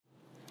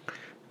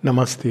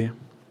नमस्ते।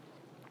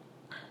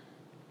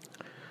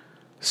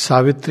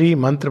 सावित्री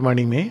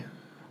मंत्रमणि में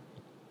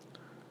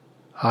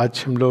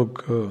आज हम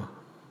लोग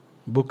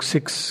बुक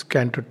 6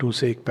 कैंटो 2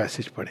 से एक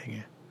पैसेज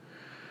पढ़ेंगे।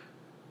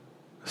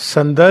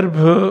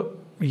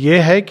 संदर्भ ये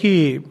है कि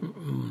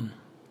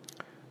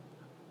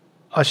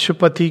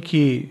अश्वपति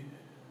की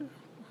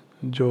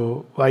जो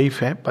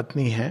वाइफ है,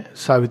 पत्नी है,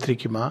 सावित्री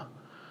की माँ,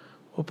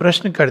 वो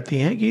प्रश्न करती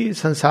हैं कि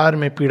संसार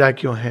में पीड़ा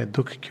क्यों है,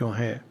 दुख क्यों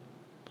है।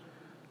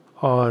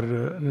 और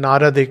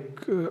नारद एक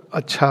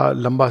अच्छा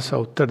लंबा सा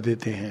उत्तर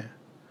देते हैं।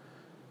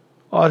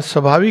 और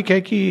स्वाभाविक है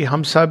कि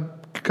हम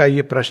सब का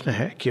ये प्रश्न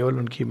है, केवल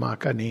उनकी माँ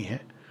का नहीं है।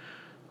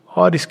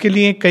 और इसके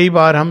लिए कई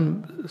बार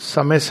हम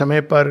समय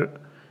समय पर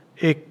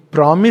एक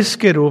प्रॉमिस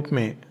के रूप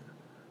में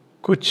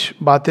कुछ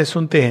बातें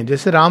सुनते हैं।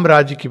 जैसे राम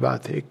राज्य की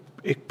बात है,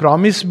 एक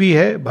प्रॉमिस भी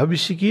है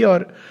भविष्य की।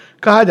 और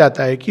कहा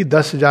जाता है कि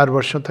 10,000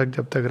 वर्षों तक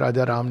जब तक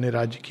राजा राम ने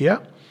राज्य किया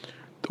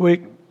तो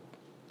एक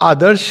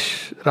आदर्श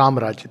राम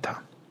राज्य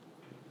था।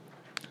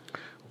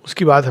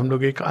 उसकी बात हम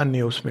लोग एक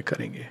अन्य उसमें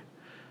करेंगे।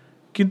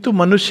 किंतु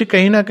मनुष्य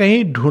कहीं ना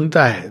कहीं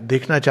ढूंढता है,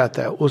 देखना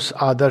चाहता है उस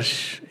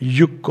आदर्श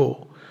युग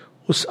को,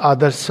 उस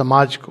आदर्श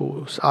समाज को,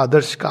 उस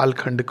आदर्श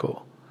कालखंड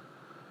को।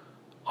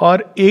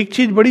 और एक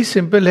चीज बड़ी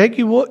सिंपल है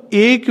कि वो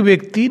एक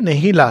व्यक्ति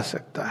नहीं ला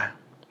सकता है,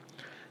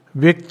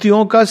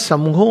 व्यक्तियों का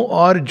समूह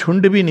और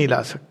झुंड भी नहीं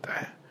ला सकता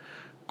है।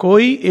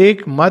 कोई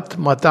एक मत,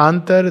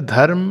 मतांतर,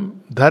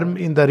 धर्म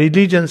इन द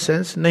रिलीजन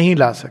सेंस नहीं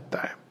ला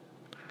सकता है।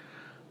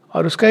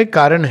 और उसका एक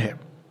कारण है।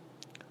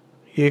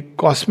 ये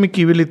कॉस्मिक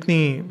इविल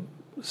इतनी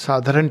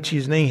साधारण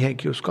चीज नहीं है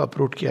कि उसको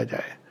अप्रूव किया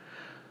जाए।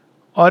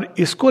 और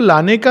इसको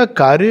लाने का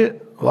कार्य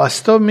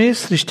वास्तव में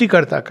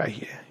सृष्टिकर्ता का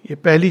ही है। ये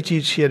पहली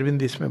चीज श्री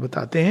अरविंद इसमें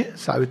बताते हैं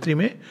सावित्री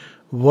में।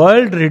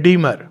 World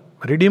Redeemer.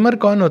 रिडीमर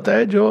कौन होता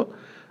है? जो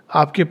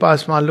आपके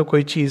पास मान लो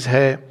कोई चीज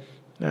है,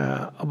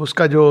 अब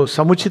उसका जो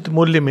समुचित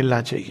मूल्य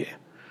मिलना चाहिए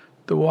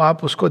तो वो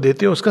आप उसको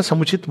देते हो, उसका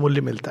समुचित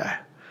मूल्य मिलता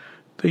है।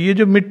 तो ये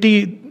जो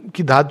मिट्टी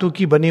की धातु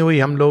की बनी हुई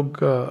हम लोग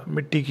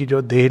मिट्टी की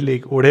जो देह ले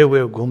ओढ़े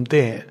हुए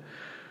घूमते हैं,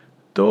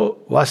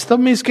 तो वास्तव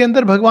में इसके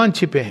अंदर भगवान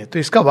छिपे हैं। तो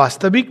इसका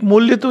वास्तविक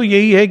मूल्य तो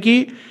यही है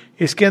कि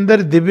इसके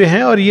अंदर दिव्य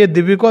है और ये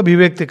दिव्य को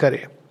अभिव्यक्त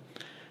करे।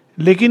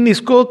 लेकिन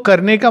इसको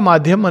करने का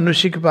माध्यम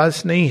मनुष्य के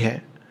पास नहीं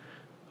है,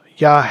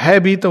 या है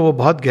भी तो वो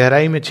बहुत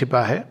गहराई में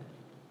छिपा है।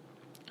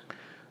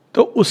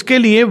 तो उसके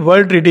लिए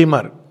वर्ल्ड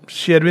रिडीमर,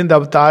 श्री अरविंद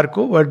अवतार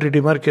को वर्ल्ड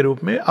रिडीमर के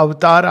रूप में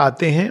अवतार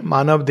आते हैं,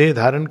 मानव देह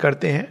धारण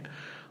करते हैं।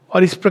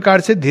 और इस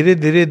प्रकार से धीरे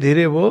धीरे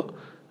धीरे वो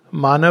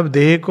मानव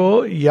देह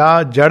को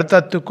या जड़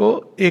तत्व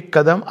को एक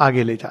कदम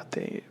आगे ले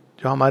जाते हैं।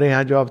 जो हमारे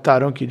यहाँ जो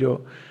अवतारों की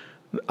जो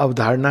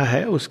अवधारणा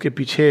है, उसके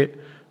पीछे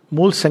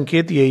मूल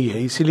संकेत यही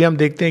है। इसीलिए हम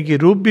देखते हैं कि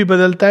रूप भी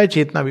बदलता है,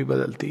 चेतना भी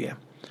बदलती है।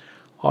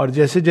 और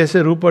जैसे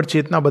जैसे रूप और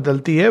चेतना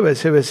बदलती है,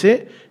 वैसे वैसे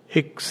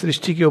एक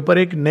सृष्टि के ऊपर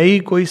एक नई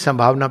कोई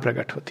संभावना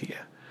प्रकट होती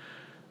है।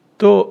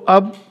 तो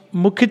अब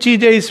मुख्य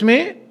चीज है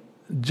इसमें,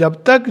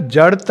 जब तक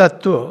जड़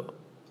तत्व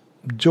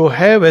जो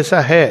है वैसा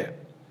है,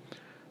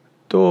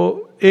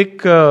 तो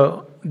एक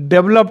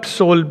डेवलप्ड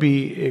सोल भी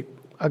एक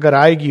अगर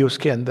आएगी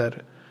उसके अंदर,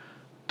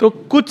 तो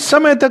कुछ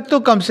समय तक तो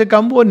कम से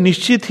कम वो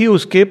निश्चित ही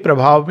उसके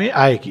प्रभाव में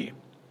आएगी।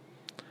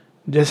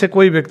 जैसे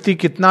कोई व्यक्ति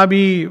कितना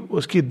भी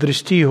उसकी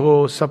दृष्टि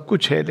हो, सब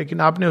कुछ है,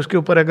 लेकिन आपने उसके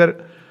ऊपर अगर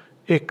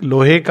एक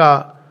लोहे का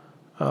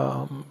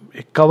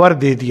एक कवर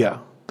दे दिया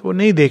तो वो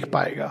नहीं देख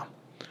पाएगा।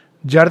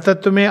 जड़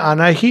तत्व में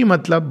आना ही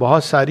मतलब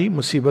बहुत सारी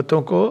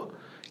मुसीबतों को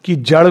कि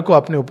जड़ को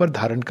अपने ऊपर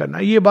धारण करना।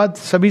 ये बात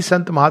सभी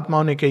संत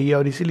महात्माओं ने कही है।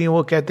 और इसीलिए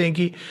वो कहते हैं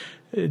कि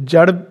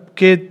जड़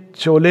के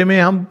चोले में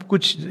हम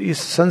कुछ, इस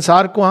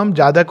संसार को हम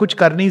ज्यादा कुछ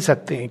कर नहीं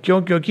सकते हैं।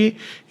 क्यों? क्योंकि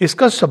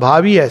इसका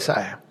स्वभाव ही ऐसा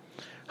है।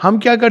 हम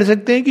क्या कर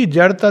सकते हैं कि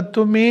जड़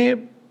तत्व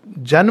में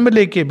जन्म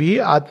लेके भी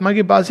आत्मा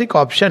के पास एक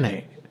ऑप्शन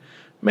है।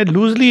 मैं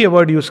लूजली ये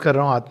वर्ड यूज कर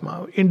रहा हूं,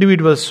 आत्मा,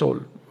 individual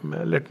soul,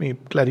 let me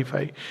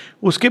clarify.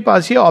 उसके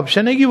पास ये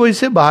ऑप्शन है कि वो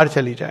इससे बाहर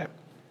चली जाए।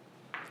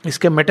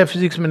 इसके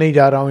मेटाफिजिक्स में नहीं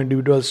जा रहा हूं,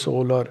 इंडिविजुअल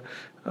सोल और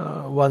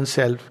वन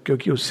सेल्फ,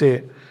 क्योंकि उससे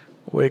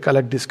वो एक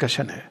अलग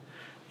डिस्कशन है।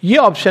 ये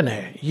ऑप्शन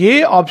है,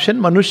 ये ऑप्शन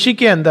मनुष्य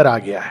के अंदर आ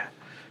गया है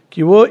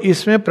कि वो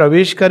इसमें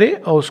प्रवेश करे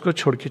और उसको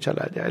छोड़ के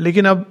चला जाए।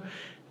 लेकिन अब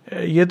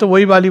ये तो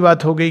वही वाली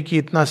बात हो गई कि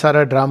इतना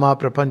सारा ड्रामा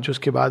प्रपंच,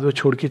 उसके बाद वो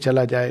छोड़ के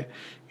चला जाए।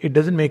 It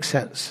doesn't make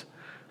sense.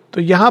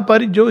 तो यहां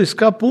पर जो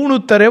इसका पूर्ण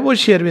उत्तर है वो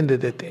श्री अरविंद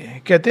देते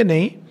हैं। कहते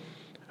नहीं,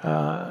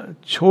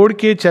 छोड़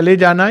के चले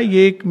जाना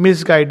ये एक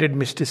मिसगाइडेड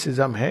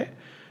मिस्टिसिज्म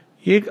है,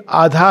 ये एक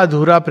आधा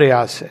अधूरा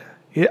प्रयास है।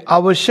 ये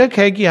आवश्यक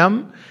है कि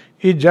हम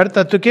इस जड़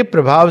तत्व के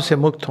प्रभाव से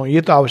मुक्त हों।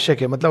 ये तो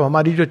आवश्यक है। मतलब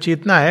हमारी जो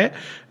चेतना है,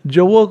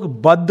 जो वो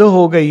बद्ध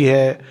हो गई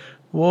है,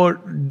 वो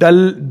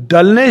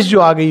डलनेस जो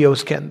आ गई है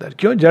उसके अंदर,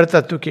 क्यों? जड़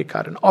तत्व के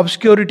कारण।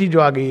 ऑब्सक्योरिटी जो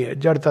आ गई है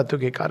जड़ तत्व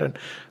के कारण,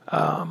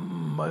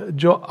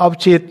 जो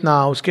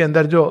अवचेतना, उसके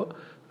अंदर जो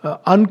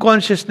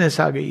अनकॉन्शियसनेस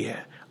आ गई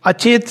है,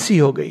 अचेत सी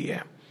हो गई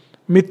है,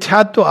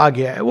 मिथ्यात्व आ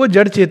गया है, वो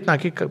जड़ चेतना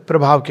के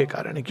प्रभाव के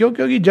कारण है। क्यों?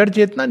 क्योंकि जड़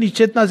चेतना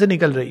निश्चेतना से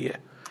निकल रही है।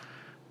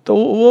 तो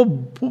वो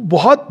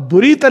बहुत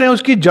बुरी तरह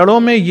उसकी जड़ों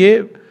में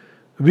ये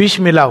विष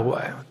मिला हुआ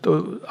है।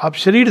 तो आप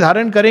शरीर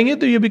धारण करेंगे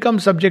तो you become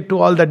subject to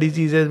all the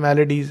diseases,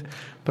 maladies,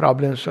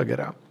 problems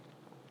वगैरह।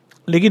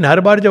 लेकिन हर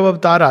बार जब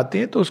अवतार आते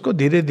हैं तो उसको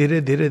धीरे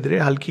धीरे धीरे धीरे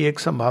हल्की एक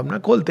संभावना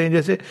खोलते हैं।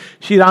 जैसे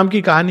श्री राम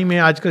की कहानी में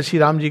आजकल श्री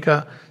राम जी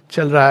का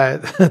चल रहा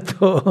है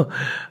तो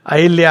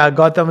अहिल्या,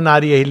 गौतम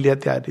नारी अहिल्या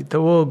त्यारी,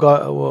 तो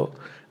वो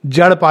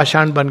जड़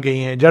पाषाण बन गई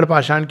हैं, जड़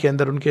पाषाण के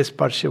अंदर उनके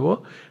स्पर्श से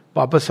वो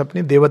वापस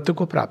अपने देवत्व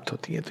को प्राप्त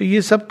होती हैं। तो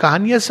ये सब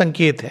कहानियां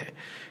संकेत हैं,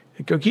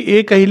 क्योंकि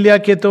एक अहिल्या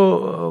के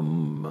तो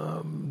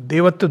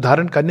देवत्व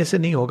धारण करने से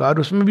नहीं होगा, और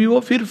उसमें भी वो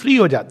फिर फ्री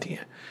हो जाती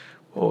हैं,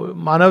 वो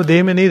मानव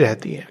देह में नहीं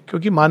रहती हैं।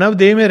 क्योंकि मानव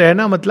देह में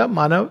रहना मतलब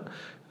मानव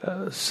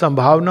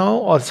संभावनाओं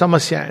और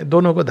समस्याएं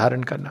दोनों को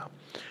धारण करना।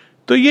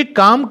 तो ये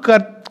काम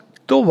कर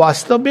तो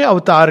वास्तव में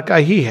अवतार का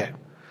ही है,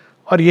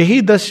 और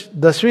यही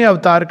 10वें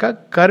अवतार का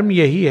कर्म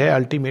यही है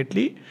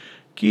अल्टीमेटली,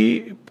 कि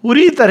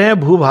पूरी तरह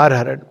भूभार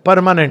हरण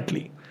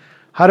परमानेंटली।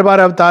 हर बार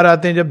अवतार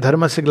आते हैं जब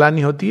धर्म से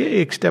ग्लानि होती है,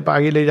 एक स्टेप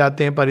आगे ले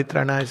जाते हैं,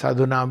 परित्राणाय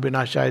साधुनाम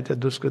विनाशाय च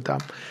दुष्कृताम।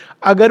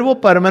 अगर वो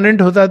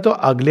परमानेंट होता तो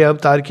अगले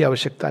अवतार की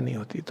आवश्यकता नहीं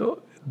होती।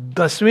 तो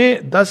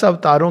 10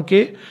 अवतारों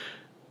के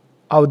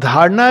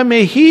अवधारणा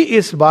में ही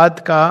इस बात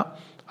का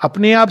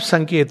अपने आप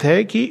संकेत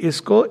है कि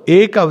इसको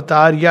एक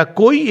अवतार या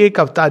कोई एक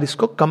अवतार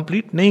इसको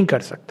कंप्लीट नहीं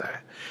कर सकता है।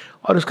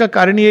 और उसका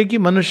कारण ये है कि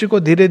मनुष्य को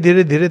धीरे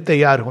धीरे धीरे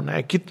तैयार होना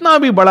है। कितना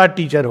भी बड़ा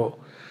टीचर हो,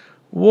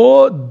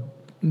 वो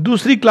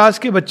दूसरी क्लास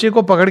के बच्चे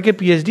को पकड़ के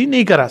पीएचडी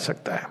नहीं करा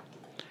सकता है।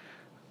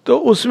 तो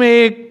उसमें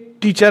एक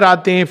टीचर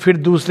आते हैं, फिर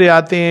दूसरे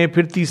आते हैं,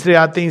 फिर तीसरे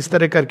आते हैं, इस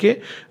तरह करके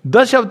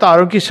 10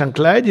 अवतारों की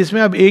श्रृंखला है,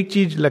 जिसमें अब एक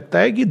चीज लगता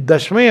है कि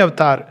 10वें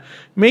अवतार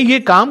में ये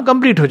काम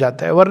कंप्लीट हो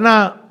जाता है।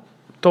 वरना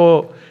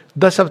तो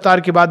 10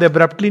 अवतार के बाद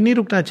एब्रप्टली नहीं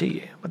रुकना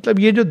चाहिए। मतलब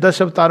ये जो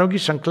 10 अवतारों की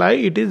श्रृंखला है,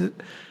 it is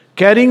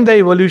carrying the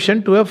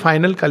evolution to a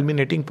final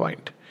culminating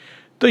point.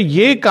 तो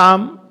ये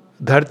काम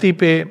धरती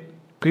पे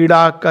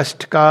पीड़ा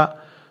कष्ट का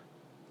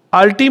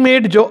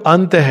अल्टीमेट जो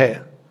अंत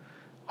है,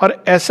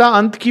 और ऐसा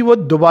अंत कि वो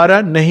दोबारा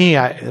नहीं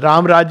आए।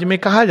 राम राज्य में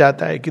कहा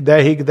जाता है कि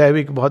दैहिक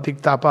दैविक भौतिक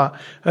तापा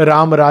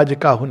राम राज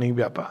का हु नहीं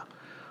व्यापा,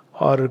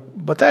 और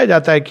बताया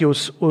जाता है कि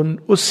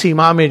उस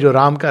सीमा में जो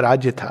राम का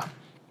राज्य था,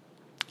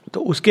 तो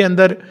उसके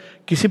अंदर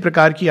किसी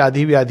प्रकार की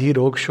आधी व्याधि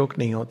रोग शोक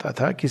नहीं होता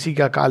था, किसी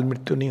का काल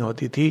मृत्यु नहीं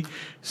होती थी,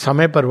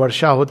 समय पर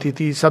वर्षा होती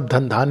थी, सब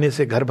धन धान्य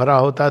से घर भरा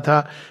होता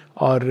था,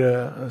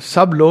 और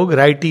सब लोग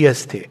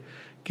राइटियस थे,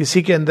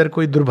 किसी के अंदर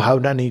कोई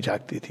दुर्भावना नहीं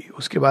जागती थी।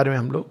 उसके बारे में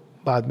हम लोग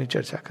बाद में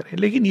चर्चा करें,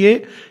 लेकिन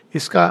ये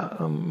इसका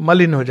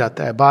मलिन हो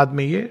जाता है, बाद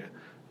में ये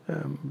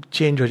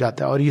चेंज हो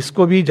जाता है, और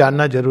इसको भी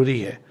जानना जरूरी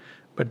है,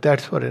 but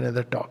that's for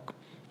another talk.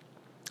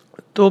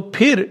 तो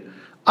फिर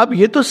अब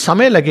ये तो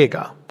समय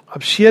लगेगा।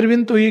 अब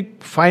शेयरविंद तो एक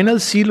फाइनल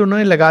सील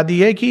उन्होंने लगा दी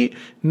है कि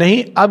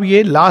नहीं, अब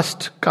ये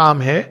लास्ट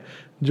काम है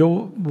जो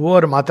वो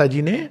और माता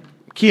जी ने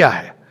किया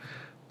है।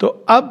 तो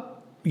अब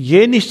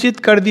ये निश्चित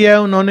कर दिया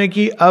है उन्होंने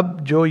कि अब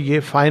जो ये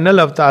फाइनल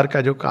अवतार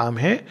का जो काम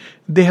है,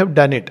 दे हैव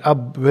डन इट।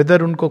 अब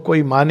वेदर उनको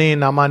कोई माने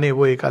ना माने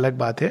वो एक अलग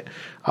बात है।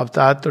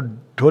 अवतार तो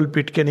ढोल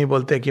पीट के नहीं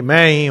बोलते कि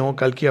मैं ही हूं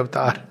कल की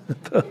अवतार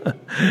तो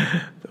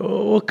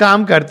वो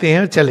काम करते हैं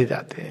और चले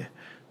जाते हैं।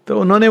 तो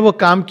उन्होंने वो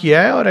काम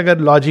किया है, और अगर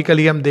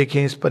लॉजिकली हम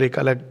देखें इस पर, एक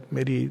अलग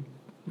मेरी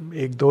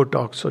 1-2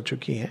 टॉक्स हो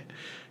चुकी हैं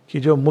कि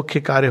जो मुख्य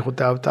कार्य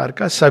होता है अवतार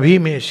का, सभी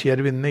में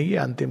शेयरविंद ने ये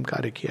अंतिम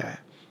कार्य किया है।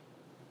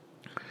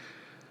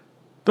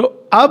 तो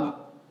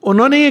अब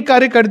उन्होंने ये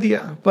कार्य कर दिया,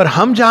 पर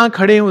हम जहां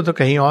खड़े हैं वो तो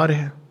कहीं और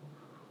है।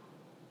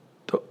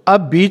 तो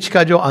अब बीच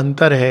का जो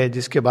अंतर है,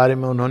 जिसके बारे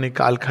में उन्होंने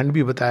कालखंड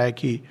भी बताया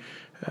कि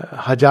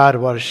 1000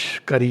 वर्ष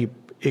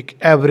करीब एक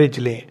एवरेज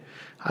लें।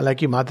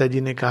 हालांकि माता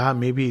जी ने कहा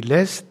मे बी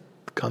लेस,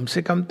 कम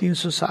से कम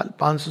 300 साल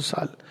 500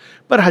 साल,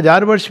 पर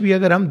 1000 वर्ष भी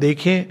अगर हम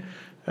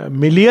देखें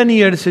मिलियन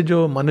ईयर से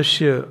जो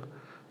मनुष्य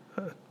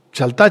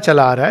चलता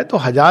चला आ रहा है, तो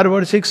 1000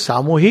 वर्ष एक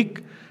सामूहिक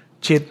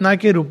चेतना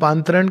के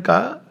रूपांतरण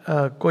का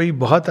कोई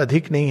बहुत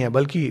अधिक नहीं है,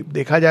 बल्कि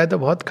देखा जाए तो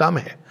बहुत कम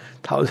है।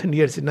 1000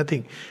 ईयर्स इज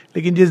नथिंग।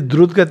 लेकिन जिस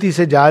द्रुत गति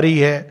से जा रही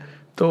है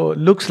तो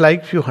लुक्स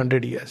लाइक फ्यू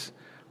 100 ईयर्स,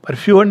 पर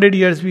फ्यू 100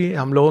 ईयर्स भी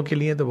हम लोगों के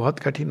लिए तो बहुत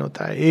कठिन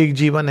होता है। एक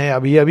जीवन है,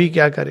 अभी अभी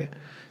क्या करें,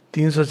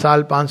 300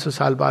 साल 500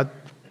 साल बाद।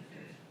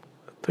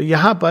 तो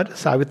यहां पर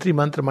सावित्री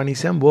मंत्र मणि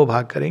से हम वो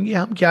भाग करेंगे,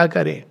 हम क्या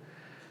करें,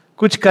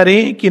 कुछ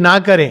करें कि ना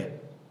करें,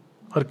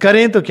 और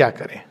करें तो क्या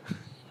करें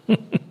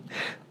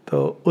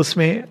तो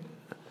उसमें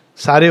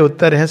सारे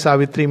उत्तर हैं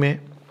सावित्री में।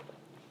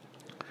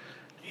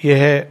 यह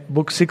है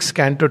बुक 6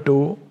 कैंटो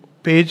 2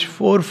 पेज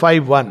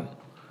 451।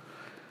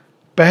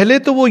 पहले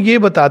तो वो ये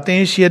बताते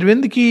हैं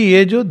शेयरविंद की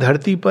ये जो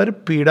धरती पर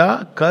पीड़ा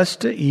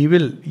कष्ट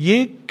ईविल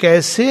ये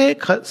कैसे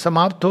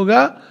समाप्त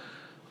होगा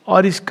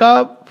और इसका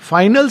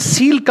फाइनल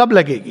सील कब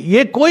लगेगी।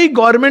 ये कोई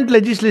गवर्नमेंट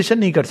लेजिस्लेशन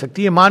नहीं कर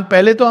सकती। ये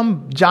पहले तो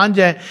हम जान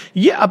जाएं,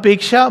 ये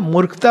अपेक्षा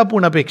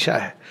मूर्खतापूर्ण अपेक्षा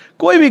है।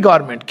 कोई भी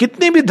गवर्नमेंट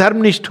कितनी भी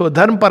धर्मनिष्ठ हो,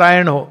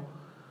 धर्मपरायण हो,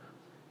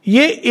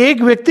 ये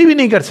एक व्यक्ति भी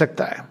नहीं कर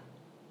सकता है।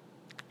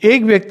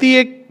 एक व्यक्ति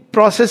एक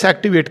प्रोसेस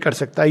एक्टिवेट कर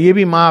सकता है। ये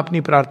भी माँ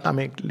अपनी प्रार्थना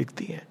में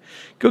लिखती है,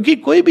 क्योंकि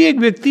कोई भी एक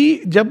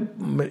व्यक्ति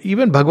जब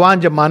इवन भगवान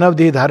जब मानव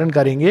देह धारण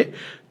करेंगे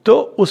तो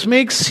उसमें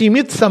एक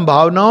सीमित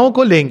संभावनाओं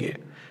को लेंगे,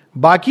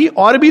 बाकी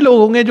और भी लोग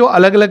होंगे जो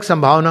अलग अलग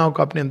संभावनाओं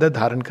को अपने अंदर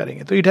धारण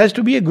करेंगे। तो it has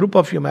to be a group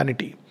of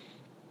humanity.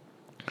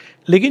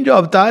 लेकिन जो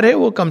अवतार है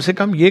वो कम से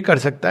कम ये कर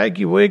सकता है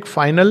कि वो एक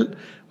फाइनल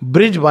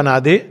ब्रिज बना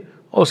दे,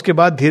 और उसके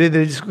बाद धीरे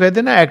धीरे, जिसको कहते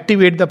हैं ना,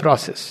 activate the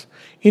process,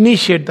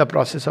 initiate the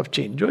process of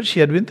change, जो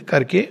श्री अरविंद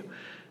करके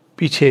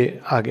पीछे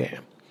आ गए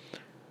हैं.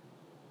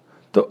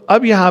 तो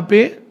अब यहाँ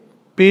पे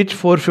पेज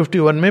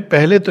 451 में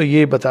पहले तो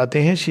ये बताते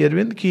हैं श्री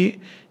अरविंद कि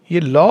ये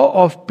लॉ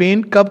ऑफ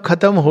पेन कब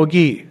खत्म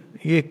होगी.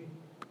 ये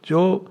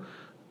जो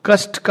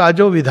कष्ट का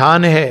जो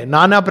विधान है,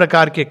 नाना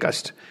प्रकार के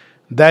कष्ट,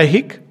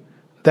 दैहिक,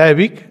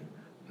 दैविक,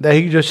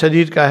 दैहिक जो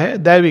शरीर का है,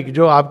 दैविक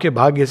जो आपके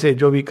भाग्य से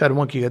जो भी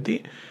कर्मों की गति,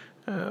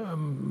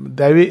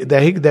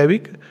 दैहिक,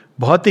 दैविक,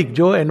 भौतिक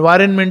जो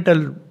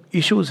एनवायरमेंटल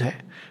इश्यूज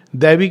हैं,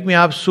 दैविक में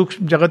आप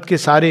सूक्ष्म जगत के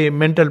सारे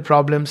मेंटल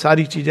प्रॉब्लम,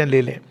 सारी चीजें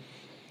ले लें,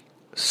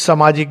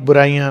 सामाजिक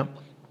बुराइयां.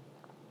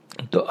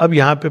 तो अब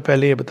यहां पे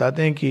पहले ये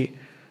बताते हैं कि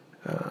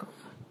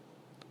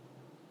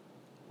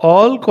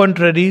all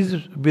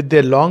contraries with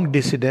the long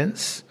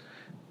dissidence,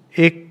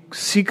 एक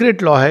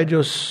सीक्रेट लॉ है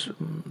जो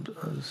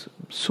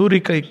सूर्य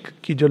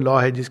की जो लॉ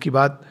है, जिसकी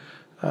बात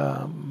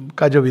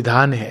का जो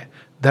विधान है,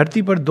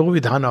 धरती पर दो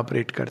विधान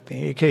ऑपरेट करते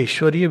हैं. एक है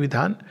ईश्वरीय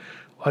विधान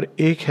और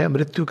एक है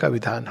मृत्यु का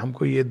विधान.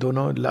 हमको ये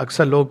दोनों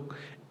अक्सर लोग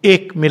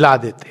एक मिला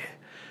देते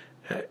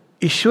हैं.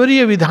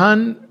 ईश्वरीय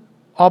विधान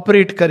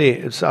ऑपरेट करे,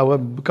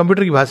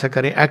 कंप्यूटर की भाषा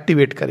करें,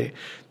 एक्टिवेट करे,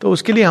 तो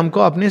उसके लिए हमको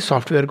अपने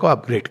सॉफ्टवेयर को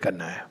अपग्रेड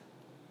करना है.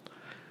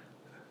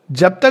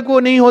 जब तक वो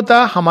नहीं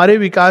होता, हमारे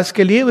विकास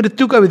के लिए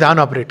मृत्यु का विधान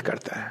ऑपरेट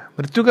करता है.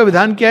 मृत्यु का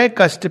विधान क्या है?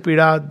 कष्ट,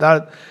 पीड़ा,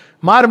 दर्द,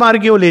 मार मार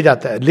के वो ले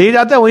जाता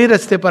है वही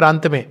रास्ते पर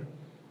अंत में,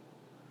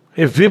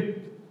 a whip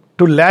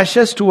to lash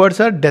us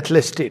towards a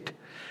deathless state.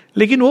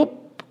 लेकिन वो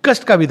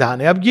कष्ट का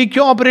विधान है. अब ये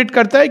क्यों ऑपरेट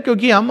करता है?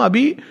 क्योंकि हम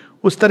अभी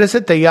उस तरह से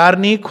तैयार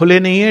नहीं, खुले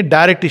नहीं है.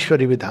 डायरेक्ट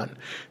ईश्वरीय विधान.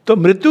 तो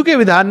मृत्यु के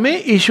विधान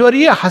में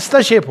ईश्वरीय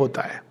हस्तक्षेप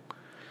होता है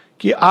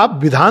कि आप,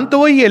 विधान तो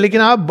वही है,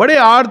 लेकिन आप बड़े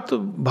आर्त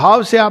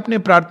भाव से आपने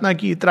प्रार्थना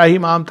की, त्राही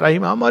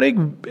माम, और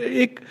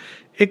एक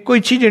कोई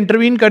चीज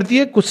इंटरवीन करती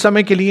है कुछ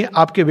समय के लिए,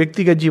 आपके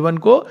व्यक्तिगत जीवन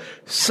को,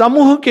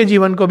 समूह के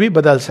जीवन को भी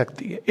बदल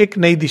सकती है, एक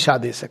नई दिशा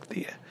दे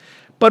सकती है.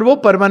 पर वो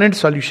परमानेंट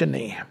सॉल्यूशन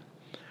नहीं है.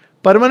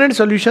 परमानेंट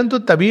सॉल्यूशन तो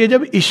तभी है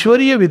जब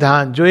ईश्वरीय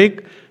विधान, जो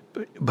एक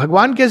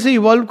भगवान कैसे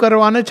इवॉल्व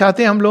करवाना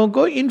चाहते हैं हम लोगों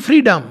को, in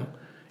freedom,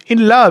 in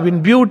love, in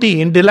beauty,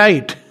 in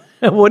delight.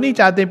 वो नहीं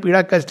चाहते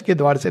पीड़ा कष्ट के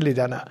द्वार से ले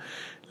जाना,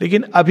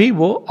 लेकिन अभी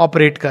वो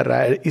ऑपरेट कर रहा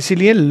है.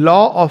 इसीलिए लॉ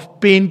ऑफ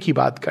पेन की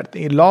बात करते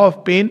हैं. लॉ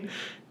ऑफ पेन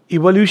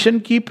इवोल्यूशन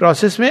की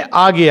प्रोसेस में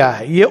आ गया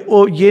है.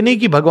 ये नहीं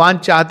कि भगवान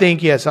चाहते हैं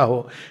कि ऐसा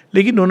हो,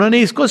 लेकिन उन्होंने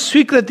इसको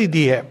स्वीकृति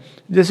दी है.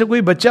 जैसे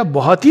कोई बच्चा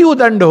बहुत ही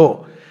उदंड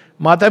हो,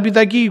 माता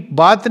पिता की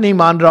बात नहीं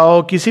मान रहा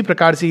हो किसी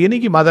प्रकार से, ये नहीं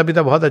कि माता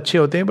पिता बहुत अच्छे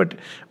होते हैं, बट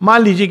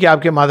मान लीजिए कि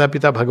आपके माता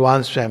पिता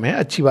भगवान स्वयं है,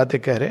 अच्छी बातें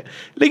कह रहे हैं,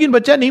 लेकिन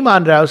बच्चा नहीं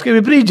मान रहा है, उसके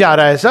विपरीत जा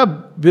रहा है,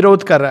 सब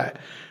विरोध कर रहा है.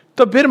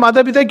 तो फिर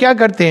माता पिता क्या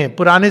करते हैं?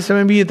 पुराने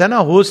समय में ये था ना,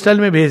 हॉस्टल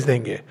में भेज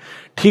देंगे,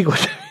 ठीक हो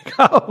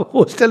जाएगा.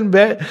 हॉस्टल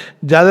में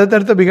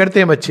ज्यादातर तो बिगड़ते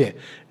हैं बच्चे,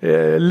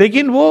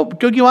 लेकिन वो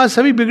क्योंकि वहाँ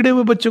सभी बिगड़े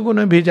हुए बच्चों को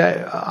उन्हें भेजा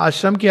है.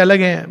 आश्रम की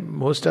अलग है,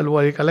 हॉस्टल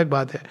वो एक अलग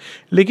बात है,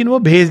 लेकिन वो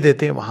भेज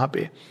देते हैं वहाँ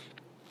पे.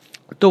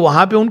 तो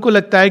वहाँ पे उनको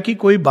लगता है कि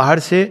कोई बाहर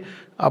से,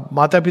 अब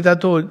माता पिता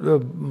तो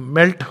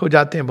मेल्ट हो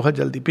जाते हैं बहुत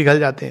जल्दी, पिघल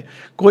जाते हैं.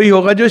 कोई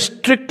होगा जो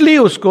स्ट्रिक्टली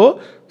उसको,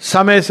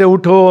 समय से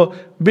उठो,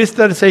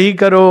 बिस्तर सही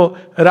करो,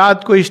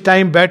 रात को इस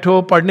टाइम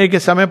बैठो, पढ़ने के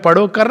समय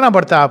पढ़ो, करना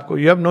पड़ता है आपको.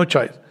 You have no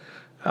choice.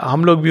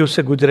 हम लोग भी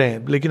उससे गुजरे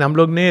हैं, लेकिन हम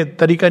लोग ने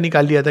तरीका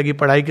निकाल लिया था कि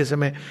पढ़ाई के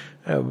समय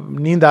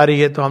नींद आ रही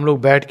है तो हम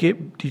लोग बैठ के,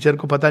 टीचर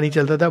को पता नहीं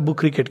चलता था, वो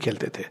क्रिकेट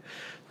खेलते थे.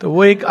 तो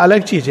वो एक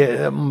अलग चीज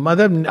है,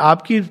 मतलब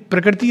आपकी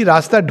प्रकृति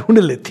रास्ता ढूंढ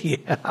लेती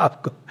है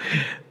आपको.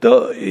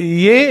 तो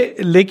ये,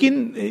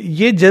 लेकिन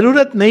ये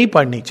जरूरत नहीं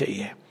पड़नी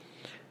चाहिए.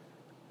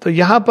 तो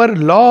यहां पर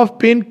लॉ ऑफ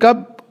पेन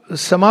कब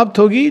समाप्त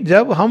होगी?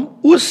 जब हम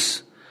उस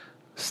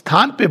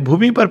स्थान पे,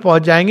 भूमि पर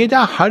पहुंच जाएंगे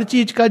जहां हर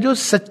चीज का जो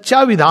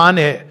सच्चा विधान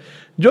है,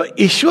 जो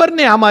ईश्वर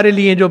ने हमारे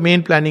लिए जो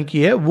मेन प्लानिंग की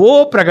है,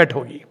 वो प्रकट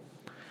होगी.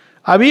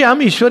 अभी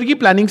हम ईश्वर की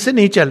प्लानिंग से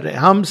नहीं चल रहे,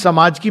 हम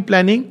समाज की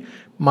प्लानिंग,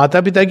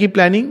 माता पिता की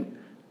प्लानिंग,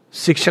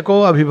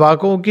 शिक्षकों,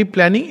 अभिभावकों की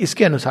प्लानिंग,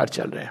 इसके अनुसार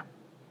चल रहे हैं.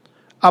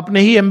 अपने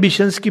ही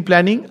एम्बिशंस की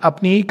प्लानिंग,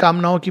 अपनी ही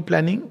कामनाओं की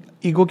प्लानिंग,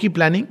 ईगो की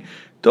प्लानिंग.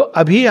 तो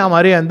अभी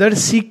हमारे अंदर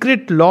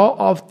सीक्रेट लॉ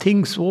ऑफ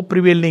थिंग्स वो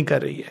प्रिवेल नहीं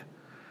कर रही है,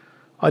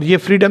 और ये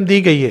फ्रीडम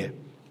दी गई है.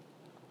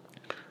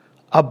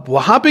 अब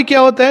वहां पे क्या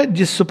होता है,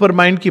 जिस सुपर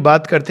माइंड की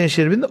बात करते हैं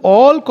शेरविंद,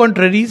 all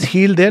contraries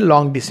heal their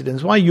long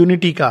dissidence. वहां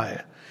यूनिटी का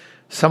है,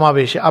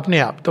 समावेश है अपने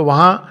आप. तो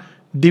वहां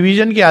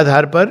डिवीजन के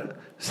आधार पर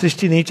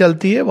सृष्टि नहीं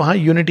चलती है, वहां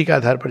यूनिटी के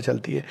आधार पर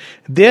चलती है.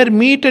 There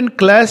meet and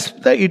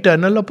clasp the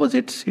eternal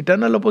opposites.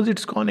 Eternal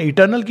opposites कौन है?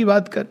 इटर्नल की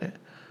बात कर रहे हैं,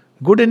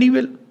 गुड एंड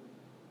ईविल.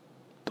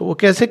 तो वो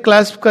कैसे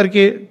क्लैस्प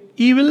करके?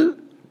 Evil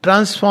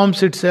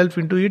transforms itself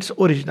into its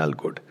original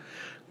good.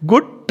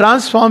 Good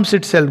transforms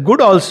itself,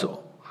 good also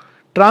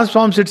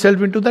transforms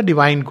itself into the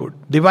divine good.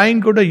 Divine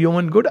good और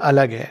ह्यूमन गुड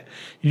अलग है.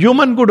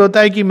 ह्यूमन गुड होता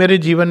है कि मेरे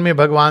जीवन में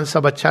भगवान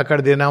सब अच्छा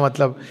कर देना,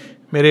 मतलब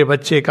मेरे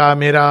बच्चे का,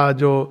 मेरा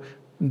जो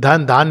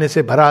धन धान्य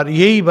से भरा,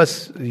 यही बस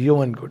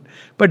ह्यूमन गुड.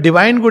 पर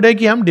डिवाइन गुड है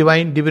कि हम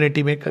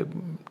डिविनिटी में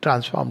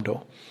ट्रांसफॉर्म्ड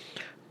हो.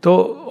 तो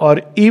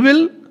और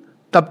ईविल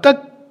तब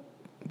तक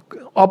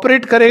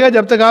ऑपरेट करेगा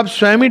जब तक आप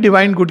स्वयं ही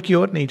डिवाइन गुड की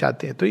ओर नहीं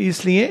जाते हैं। तो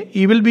इसलिए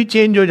ईविल भी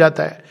चेंज हो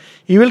जाता है।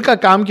 ईविल का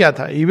काम क्या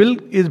था? Evil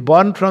is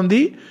born from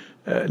the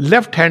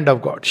left hand of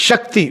God,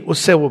 Shakti,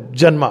 उससे वो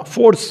जन्मा,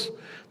 फोर्स,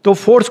 तो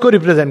फोर्स को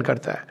रिप्रेजेंट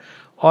करता है,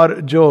 और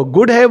जो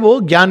गुड है वो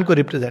ज्ञान को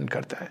रिप्रेजेंट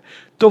करता है।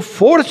 तो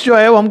फोर्स जो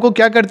है वो हमको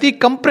क्या करती है?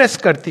 कंप्रेस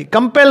करती,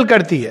 कंपेल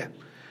करती है,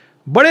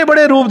 बड़े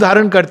बड़े रूप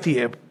धारण करती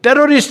है,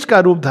 टेररिस्ट का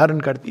रूप धारण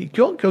करती है।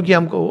 क्यों? क्योंकि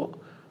हमको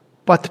वो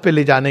पथ पे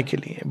ले जाने के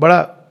लिए।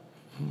 बड़ा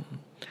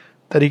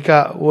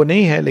तरीका वो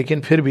नहीं है,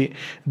 लेकिन फिर भी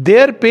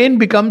their pain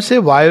becomes a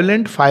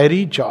violent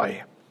fiery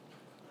joy,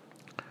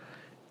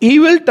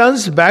 evil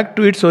turns back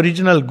to its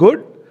original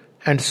good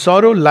and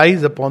sorrow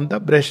lies upon the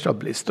breast of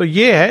bliss। तो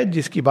ये है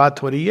जिसकी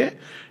बात हो रही है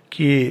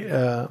कि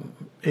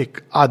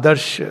एक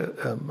आदर्श,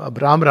 अब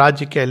राम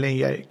राज्य कह लें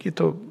या कि,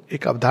 तो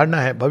एक अवधारणा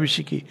है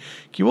भविष्य की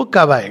कि वो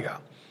कब आएगा।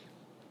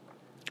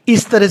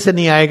 इस तरह से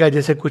नहीं आएगा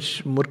जैसे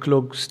कुछ मूर्ख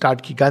लोग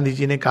स्टार्ट की। गांधी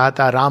जी ने कहा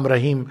था राम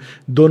रहीम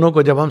दोनों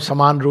को जब हम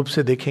समान रूप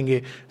से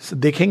देखेंगे,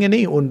 देखेंगे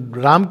नहीं, उन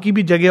राम की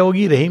भी जगह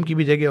होगी, रहीम की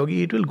भी जगह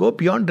होगी। It will go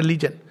beyond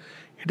religion,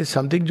 it is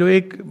something जो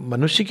एक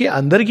मनुष्य के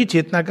अंदर की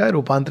चेतना का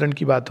रूपांतरण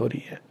की बात हो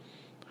रही है।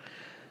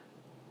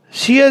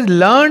 She has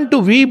learn to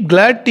weep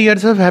glad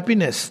tears of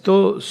happiness.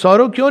 तो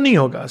सौरो क्यों नहीं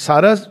होगा?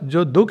 सारा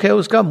जो दुख है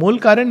उसका मूल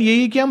कारण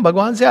यही है कि हम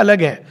भगवान से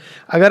अलग हैं।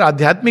 अगर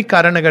आध्यात्मिक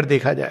कारण अगर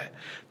देखा जाए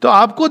तो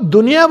आपको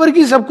दुनिया भर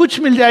की सब कुछ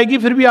मिल जाएगी,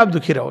 फिर भी आप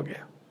दुखी रहोगे।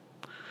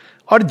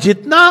 और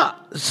जितना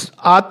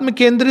आत्म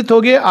केंद्रित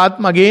होगे,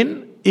 आत्म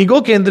अगेन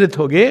ईगो केंद्रित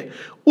होगे,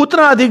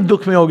 उतना अधिक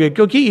दुख में होगे।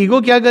 क्योंकि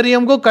ईगो क्या कर रही है?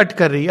 हमको कट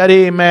कर रही है।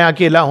 अरे मैं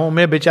अकेला हूं,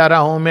 मैं बेचारा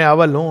हूं, मैं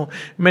अवल हूं,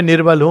 मैं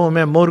निर्बल हूं,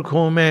 मैं मूर्ख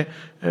हूं,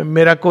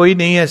 मेरा कोई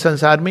नहीं है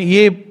संसार में।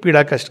 ये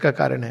पीड़ा कष्ट का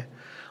कारण है।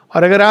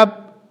 और अगर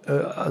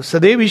आप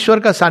सदैव ईश्वर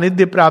का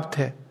सानिध्य प्राप्त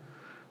है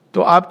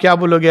तो आप क्या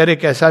बोलोगे? अरे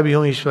कैसा भी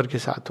हूं, ईश्वर के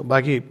साथ हूं,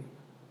 बाकी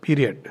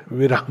पीरियड,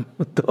 विराम।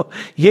 तो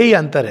यही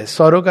अंतर है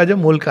सौरों का जो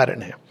मूल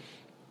कारण है।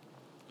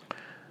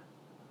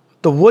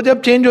 तो वो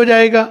जब चेंज हो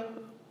जाएगा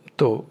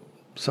तो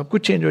सब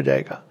कुछ चेंज हो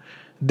जाएगा।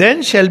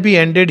 Then shall be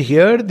ended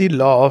here the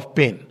law of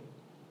pain,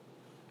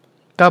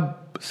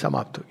 तब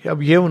समाप्त हो गया।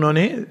 अब ये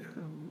उन्होंने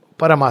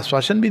परम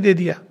आश्वासन भी दे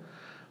दिया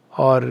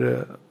और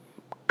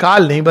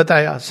काल नहीं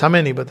बताया,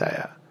 समय नहीं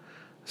बताया।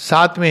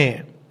 साथ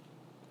में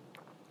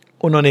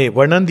उन्होंने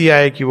वर्णन दिया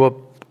है कि वो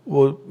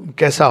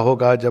कैसा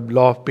होगा जब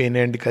लॉ ऑफ पेन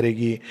एंड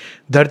करेगी,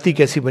 धरती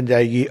कैसी बन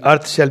जाएगी।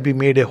 Earth shall be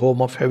made a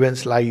home of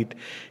heaven's light,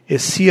 a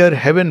seer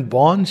heaven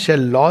born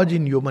shall lodge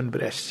in human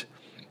breast.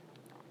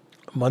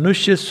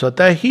 मनुष्य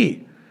स्वतः ही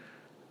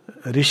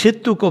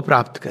ऋषित्व को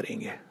प्राप्त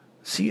करेंगे।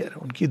 सीयर,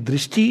 उनकी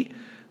दृष्टि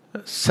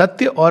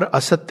सत्य और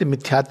असत्य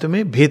मिथ्यात्व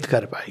में भेद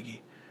कर पाएगी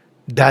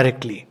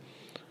directly.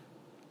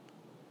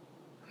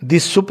 The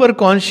super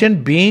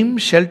conscient beam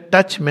shall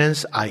touch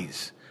men's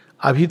eyes.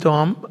 अभी तो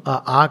हम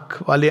आंख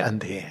वाले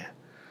अंधे हैं।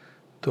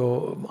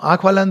 तो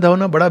आंख वाला अंधा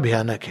होना बड़ा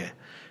भयानक है,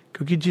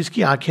 क्योंकि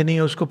जिसकी आंखें नहीं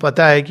है उसको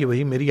पता है कि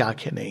वही मेरी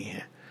आंखें नहीं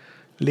है।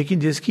 लेकिन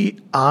जिसकी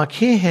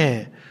आंखें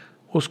हैं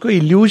उसको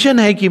इल्यूजन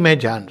है कि मैं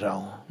जान रहा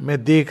हूं,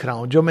 मैं देख रहा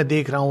हूं, जो मैं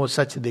देख रहा हूं वो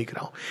सच देख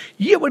रहा हूं।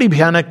 ये बड़ी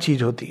भयानक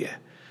चीज होती है।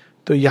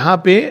 तो यहां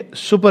पे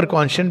super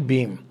conscient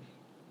beam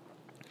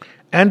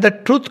and the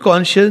truth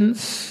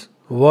conscious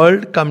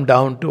world come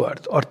down to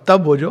earth. और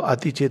तब वो जो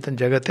अति चेतन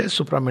जगत है,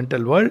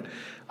 सुपरामेंटल वर्ल्ड।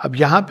 अब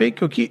यहां पे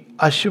क्योंकि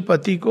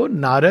अश्वपति को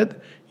नारद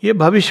ये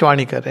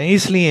भविष्यवाणी कर रहे हैं,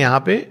 इसलिए यहां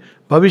पे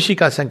भविष्य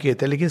का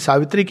संकेत है। लेकिन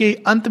सावित्री के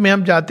अंत में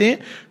हम जाते हैं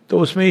तो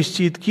उसमें इस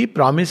चीज की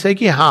प्रॉमिस है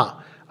कि हाँ,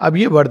 अब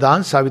ये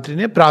वरदान सावित्री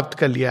ने प्राप्त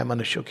कर लिया है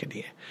मनुष्यों के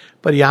लिए।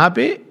 पर यहां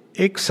पे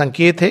एक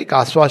संकेत है, एक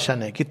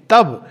आश्वासन है कि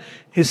तब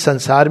इस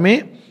संसार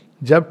में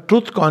जब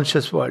ट्रूथ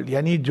कॉन्शियस वर्ल्ड,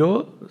 यानी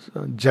जो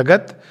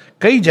जगत,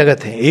 कई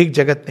जगत हैं, एक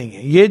जगत नहीं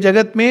है, ये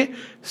जगत में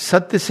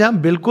सत्य से हम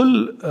बिल्कुल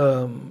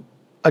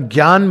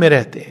अज्ञान में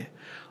रहते हैं।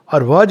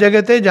 और वह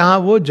जगत है जहां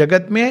वो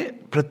जगत में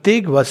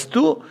प्रत्येक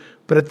वस्तु,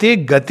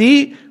 प्रत्येक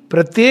गति,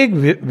 प्रत्येक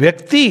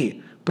व्यक्ति,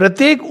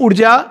 प्रत्येक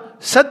ऊर्जा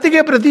सत्य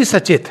के प्रति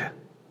सचेत है।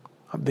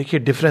 अब देखिए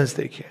डिफरेंस,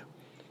 देखिए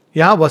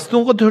यहां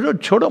वस्तुओं को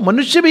छोड़ो,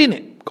 मनुष्य भी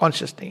नहीं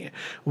कॉन्शियस नहीं है।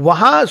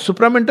 वहां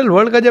सुपरामेंटल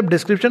वर्ल्ड का जब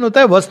डिस्क्रिप्शन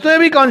होता है वस्तुएं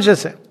भी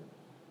कॉन्शियस है।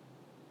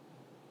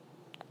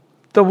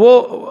 तो वो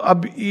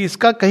अब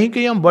इसका कहीं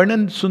कहीं हम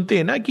वर्णन सुनते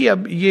हैं ना कि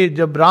अब ये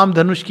जब राम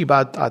धनुष की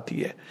बात आती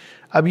है,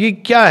 अब ये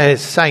क्या है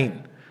साइन,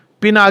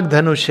 पिनाक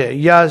धनुष है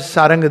या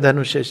सारंग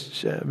धनुष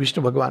है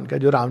विष्णु भगवान का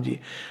जो राम जी।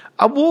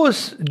 अब वो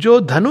जो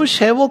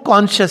धनुष है वो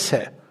कॉन्शियस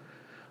है,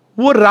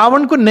 वो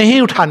रावण को नहीं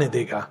उठाने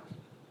देगा।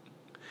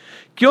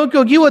 क्यों?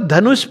 क्योंकि वो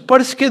धनुष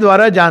स्पर्श के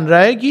द्वारा जान रहा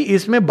है कि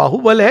इसमें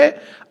बाहुबल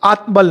है,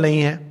 आत्मबल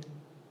नहीं है।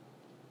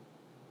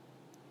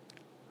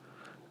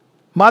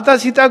 माता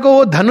सीता को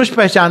वो धनुष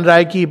पहचान रहा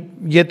है कि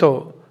ये तो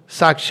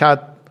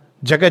साक्षात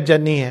जगत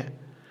जननी है।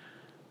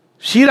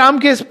 श्री राम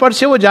के स्पर्श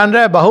से वो जान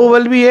रहा है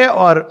बाहुबल भी है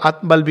और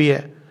आत्मबल भी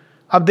है।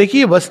 अब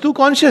देखिए वस्तु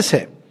कॉन्शियस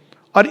है,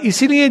 और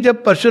इसीलिए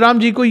जब परशुराम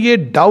जी को ये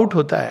डाउट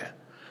होता है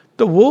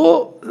तो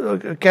वो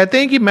कहते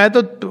हैं कि मैं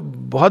तो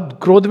बहुत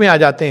क्रोध में आ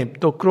जाते हैं।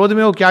 तो क्रोध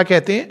में वो क्या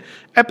कहते हैं,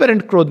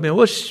 एपरेंट क्रोध में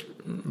वो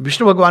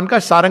विष्णु भगवान का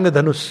सारंग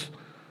धनुष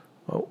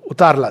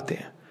उतार लाते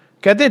हैं।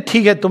 कहते हैं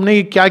ठीक है तुमने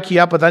ये क्या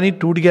किया पता नहीं,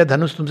 टूट गया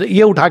धनुष तुमसे,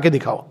 ये उठा के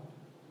दिखाओ,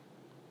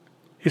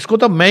 इसको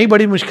तो मैं ही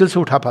बड़ी मुश्किल से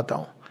उठा पाता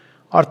हूं,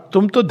 और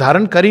तुम तो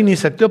धारण कर ही नहीं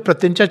सकते हो,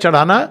 प्रत्यंचा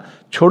चढ़ाना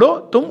छोड़ो,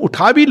 तुम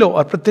उठा भी लो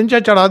और प्रत्यंचा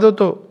चढ़ा दो।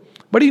 तो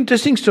बड़ी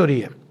इंटरेस्टिंग स्टोरी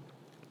है,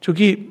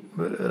 क्योंकि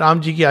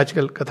राम जी की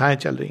आजकल कथाएं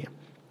चल रही हैं।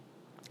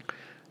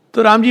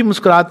 तो राम जी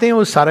मुस्कुराते हैं,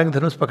 वो सारंग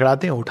धनुष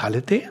पकड़ाते हैं, उठा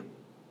लेते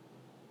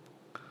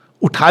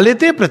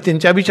हैं,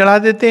 प्रत्यंचा भी चढ़ा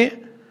देते हैं।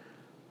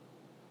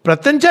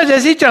 प्रत्यंचा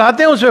जैसे ही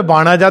चढ़ाते हैं उसमें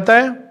बाण आ जाता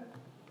है।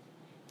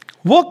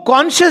 वो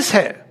कॉन्शियस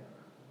है,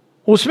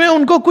 उसमें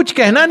उनको कुछ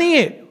कहना नहीं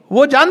है,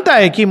 वो जानता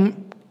है कि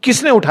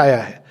किसने उठाया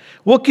है,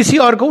 वो किसी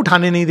और को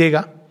उठाने नहीं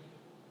देगा,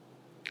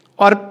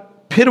 और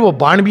फिर वो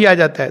बाण भी आ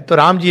जाता है। तो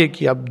राम जी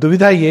की अब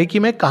दुविधा ये है कि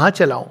मैं कहां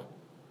चलाऊं।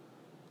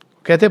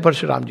 कहते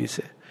परशुराम जी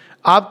से,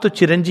 आप तो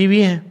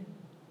चिरंजीवी हैं,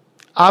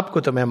 आपको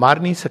तो मैं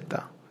मार नहीं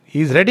सकता,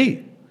 ही इज रेडी।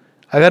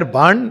 अगर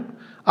बाण,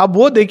 अब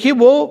वो देखिए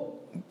वो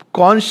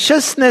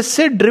कॉन्शियसनेस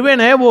से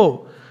ड्रिवन है,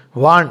 वो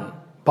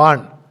बाण,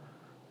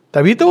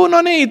 तभी तो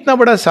उन्होंने इतना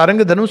बड़ा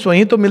सारंग धनुष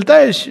वहीं तो मिलता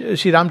है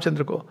श्री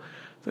रामचंद्र को।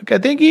 तो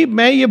कहते हैं कि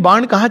मैं ये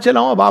बाण कहां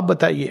चलाऊं, अब आप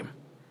बताइए।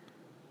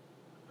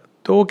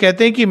 तो वो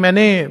कहते हैं कि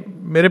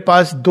मेरे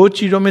पास दो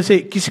चीजों में से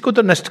किसी को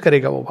तो नष्ट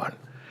करेगा वो बाण।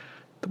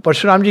 तो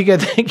परशुराम जी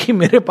कहते हैं कि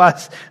मेरे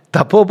पास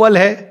तपोबल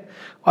है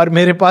और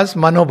मेरे पास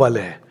मनोबल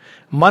है,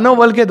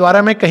 मनोबल के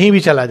द्वारा मैं कहीं भी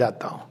चला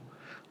जाता हूं,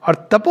 और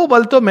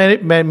तपोबल तो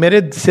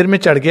मेरे सिर में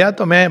चढ़ गया,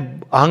 तो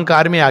मैं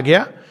अहंकार में आ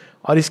गया,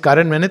 और इस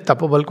कारण मैंने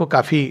तपोबल को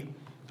काफी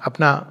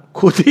अपना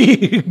खुद ही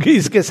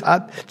इसके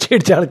साथ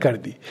छेड़छाड़ कर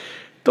दी।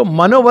 तो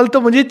मनोबल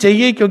तो मुझे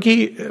चाहिए,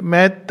 क्योंकि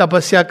मैं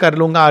तपस्या कर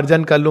लूंगा,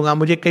 अर्जन कर लूंगा,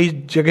 मुझे कई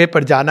जगह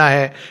पर जाना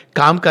है,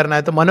 काम करना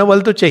है, तो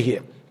मनोबल तो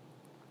चाहिए।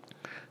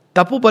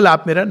 तपोबल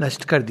आप मेरा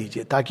नष्ट कर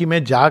दीजिए ताकि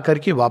मैं जा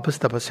करके वापस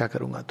तपस्या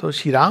करूंगा। तो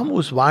श्री राम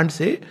उस वाण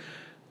से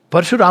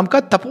परशुराम का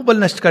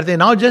तपोबल नष्ट करते।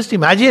 Now just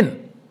imagine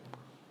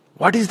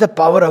what is the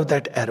power of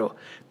that arrow.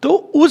 तो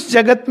उस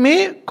जगत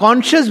में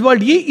कॉन्शियस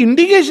वर्ल्ड, ये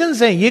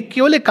इंडिकेशंस हैं, ये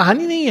केवल एक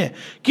कहानी नहीं है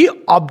कि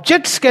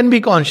objects can be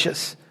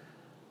conscious.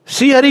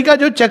 Shri Hari का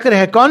जो चक्र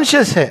है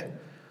कॉन्शियस है,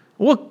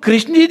 वो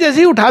कृष्ण जी जैसे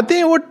ही उठाते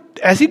हैं वो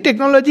ऐसी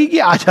टेक्नोलॉजी की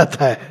आ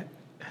जाता है,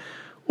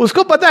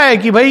 उसको पता है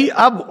कि भाई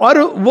अब, और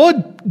वो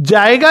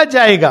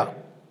जाएगा,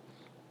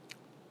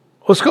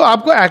 उसको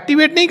आपको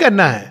एक्टिवेट नहीं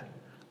करना है।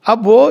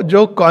 अब वो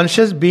जो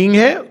कॉन्शियस बीइंग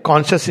है,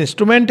 कॉन्शियस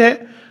इंस्ट्रूमेंट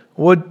है,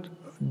 वो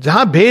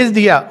जहां भेज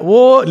दिया,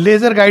 वो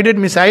लेजर गाइडेड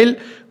मिसाइल,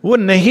 वो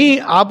नहीं,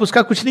 आप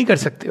उसका कुछ नहीं कर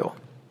सकते हो।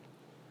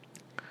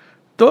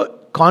 तो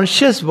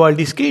कॉन्शियस वर्ल्ड,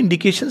 इसके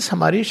इंडिकेशंस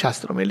हमारे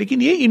शास्त्रों में,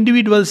 लेकिन ये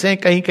इंडिविजुअल्स हैं,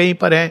 कहीं कहीं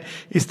पर हैं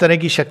इस तरह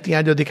की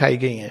शक्तियां जो दिखाई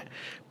गई हैं,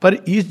 पर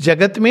इस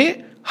जगत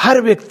में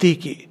हर व्यक्ति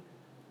की,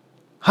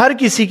 हर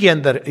किसी के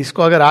अंदर,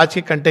 इसको अगर आज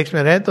के कंटेक्स्ट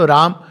में रहे तो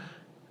राम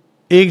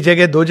एक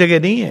जगह दो जगह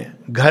नहीं है,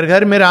 घर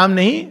घर में राम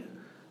नहीं,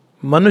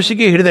 मनुष्य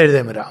के हृदय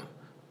हृदय में राम।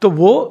 तो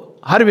वो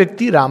हर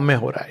व्यक्ति राम में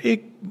हो रहा है,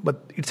 एक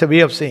it's a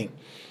way of saying.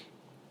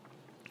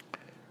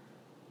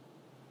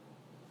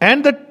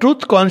 And the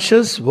truth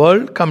conscious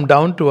world come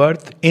down to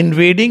earth,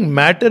 invading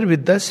matter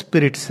with the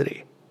spirit's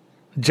रे।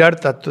 जड़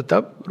तत्व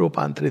तब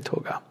रूपांतरित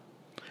होगा।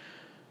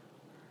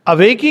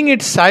 Awaking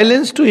it's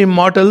silence to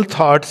immortal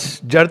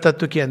thoughts, जड़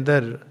तत्व के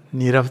अंदर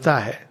नीरवता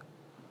है,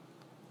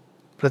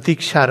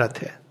 प्रतीक्षारत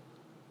है,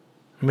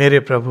 मेरे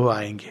प्रभु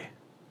आएंगे,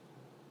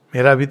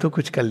 मेरा भी तो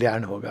कुछ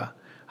कल्याण होगा।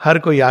 हर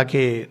कोई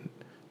आके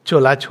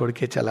चोला छोड़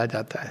के चला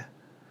जाता है,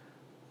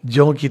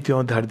 ज्यों की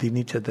त्यों धर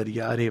दीनी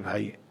चदरिया, अरे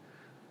भाई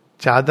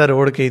चादर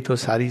ओढ़ के ही तो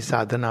सारी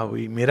साधना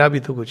हुई, मेरा भी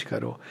तो कुछ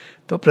करो।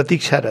 तो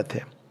प्रतीक्षारत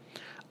है।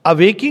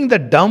 Awaking the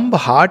dumb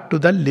heart to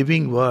the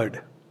living word,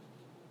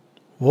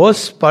 वो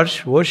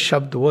स्पर्श, वो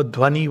शब्द, वो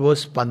ध्वनि, वो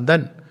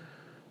स्पंदन,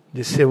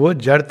 जिससे वो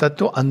जड़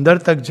तत्व अंदर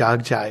तक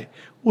जाग जाए,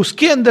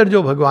 उसके अंदर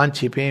जो भगवान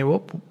छिपे हैं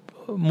वो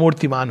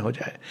मूर्तिमान हो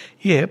जाए।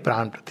 ये है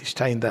प्राण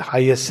प्रतिष्ठा in the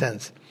highest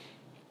sense.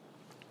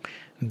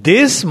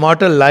 This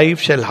मॉर्टल life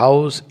shell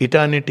house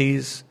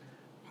eternities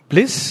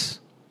bliss,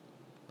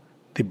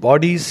 the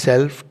body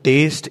self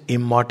test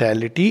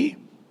immortality,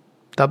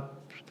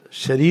 तब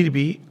शरीर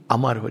भी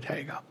अमर हो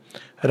जाएगा।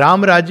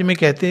 राम राज्य में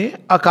कहते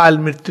हैं अकाल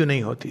मृत्यु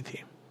नहीं होती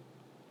थी,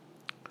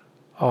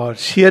 और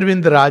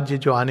शेरविंद राज्य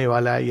जो आने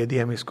वाला है, यदि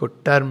हम इसको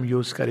टर्म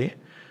यूज करें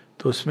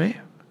तो उसमें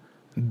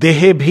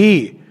देह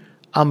भी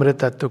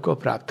अमृतत्व को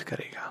प्राप्त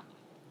करेगा।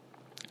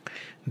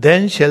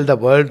 Then shall the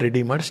world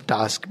redeemer's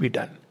task be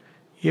done.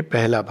 ये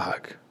पहला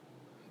भाग।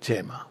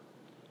 जय मां।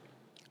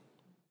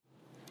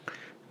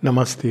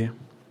 नमस्ते।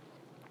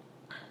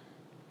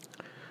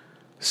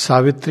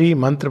 सावित्री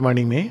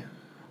मंत्रमणि में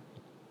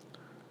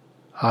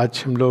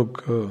आज हम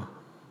लोग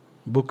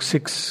बुक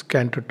 6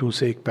 कैंटो 2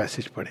 से एक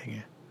पैसेज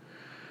पढ़ेंगे।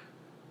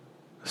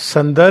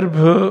 संदर्भ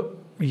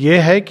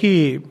यह है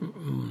कि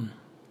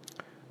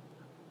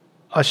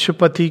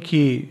अश्वपति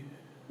की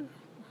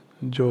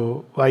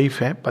जो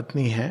वाइफ है,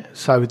 पत्नी है,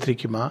 सावित्री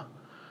की माँ,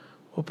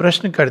 वो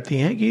प्रश्न करती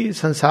हैं कि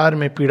संसार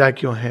में पीड़ा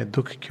क्यों है,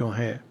 दुख क्यों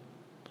है।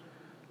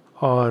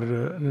 और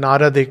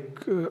नारद एक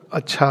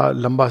अच्छा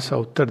लंबा सा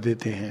उत्तर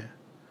देते हैं,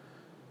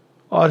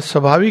 और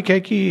स्वाभाविक है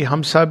कि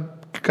हम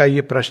सब का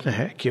ये प्रश्न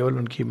है, केवल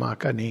उनकी माँ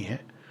का नहीं है।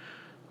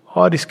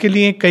 और इसके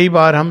लिए कई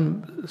बार हम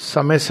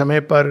समय समय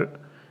पर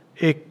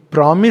एक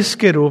प्रॉमिस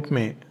के रूप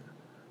में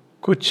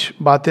कुछ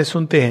बातें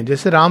सुनते हैं.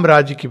 जैसे राम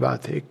राज्य की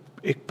बात है,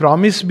 एक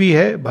प्रॉमिस भी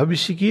है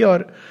भविष्य की,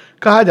 और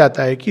कहा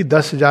जाता है कि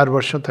 10,000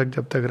 वर्षों तक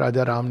जब तक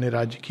राजा राम ने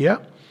राज्य किया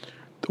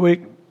तो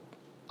एक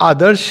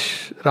आदर्श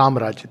राम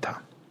राज्य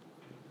था.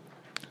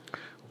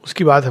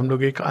 उसकी बात हम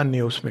लोग एक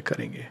अन्य उसमें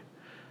करेंगे.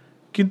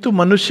 किंतु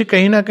मनुष्य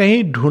कहीं ना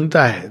कहीं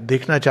ढूंढता है,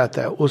 देखना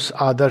चाहता है उस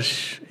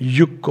आदर्श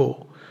युग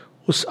को,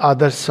 उस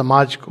आदर्श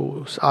समाज को,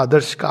 उस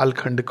आदर्श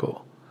कालखंड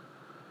को.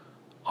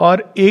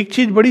 और एक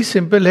चीज बड़ी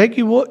सिंपल है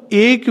कि वो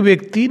एक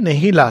व्यक्ति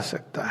नहीं ला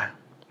सकता है,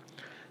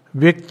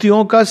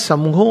 व्यक्तियों का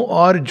समूह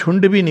और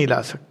झुंड भी नहीं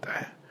ला सकता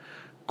है.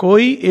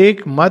 कोई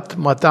एक मत,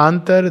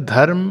 मतांतर,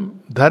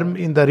 धर्म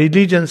इन द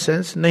रिलीजन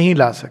सेंस नहीं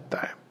ला सकता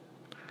है.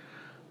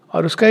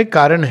 और उसका एक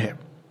कारण है.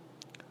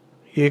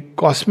 ये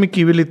कॉस्मिक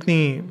इविल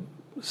इतनी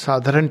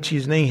साधारण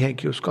चीज नहीं है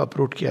कि उसको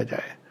अप्रूव किया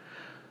जाए.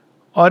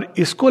 और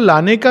इसको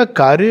लाने का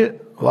कार्य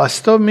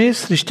वास्तव में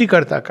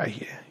सृष्टिकर्ता का ही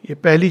है. ये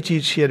पहली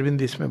चीज श्री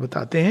अरविंद इसमें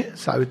बताते हैं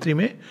सावित्री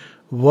में.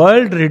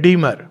 World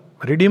Redeemer.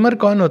 रिडीमर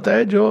कौन होता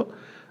है? जो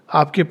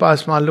आपके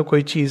पास मान लो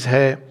कोई चीज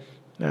है,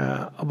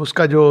 अब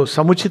उसका जो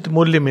समुचित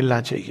मूल्य मिलना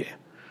चाहिए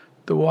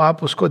तो वो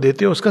आप उसको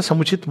देते हो, उसका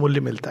समुचित मूल्य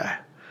मिलता है.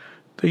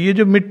 तो ये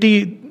जो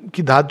मिट्टी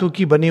की धातु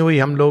की बनी हुई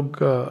हम लोग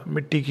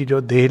मिट्टी की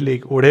जो देह ले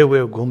ओढ़े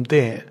हुए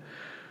घूमते हैं,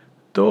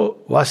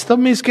 तो वास्तव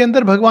में इसके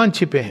अंदर भगवान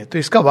छिपे हैं. तो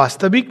इसका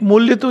वास्तविक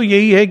मूल्य तो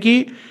यही है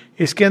कि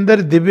इसके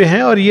अंदर दिव्य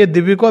है और ये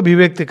दिव्य को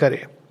अभिव्यक्त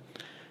करे.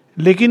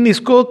 लेकिन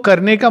इसको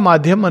करने का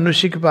माध्यम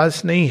मनुष्य के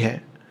पास नहीं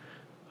है,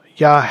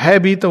 या है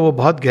भी तो वो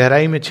बहुत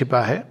गहराई में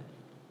छिपा है.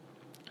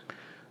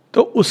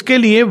 तो उसके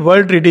लिए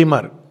वर्ल्ड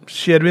रिडीमर,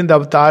 श्री अरविंद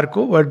अवतार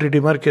को वर्ल्ड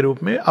रिडीमर के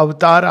रूप में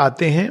अवतार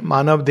आते हैं,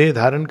 मानव देह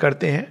धारण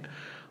करते हैं,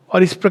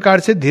 और इस प्रकार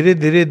से धीरे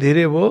धीरे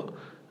धीरे वो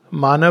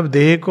मानव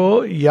देह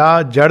को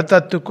या जड़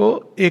तत्व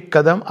को एक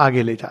कदम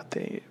आगे ले जाते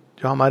हैं.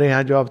 जो हमारे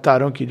यहाँ जो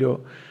अवतारों की जो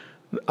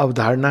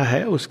अवधारणा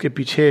है उसके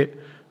पीछे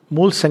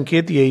मूल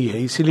संकेत यही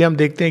है. इसीलिए हम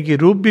देखते हैं कि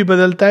रूप भी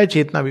बदलता है,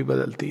 चेतना भी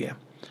बदलती है.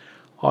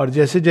 और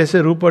जैसे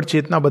जैसे रूप और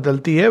चेतना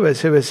बदलती है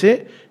वैसे वैसे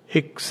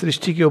एक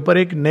सृष्टि के ऊपर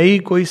एक नई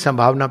कोई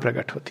संभावना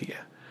प्रकट होती है.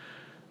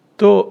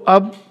 तो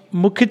अब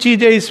मुख्य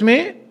चीज है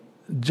इसमें,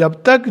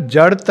 जब तक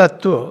जड़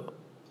तत्व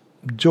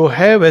जो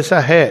है वैसा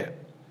है,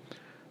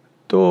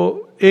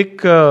 तो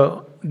एक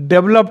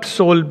डेवलप्ड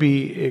सोल भी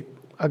एक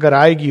अगर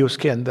आएगी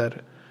उसके अंदर,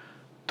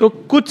 तो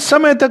कुछ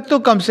समय तक तो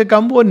कम से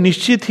कम वो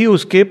निश्चित ही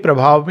उसके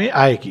प्रभाव में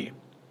आएगी.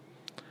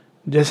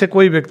 जैसे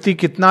कोई व्यक्ति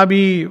कितना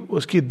भी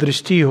उसकी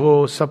दृष्टि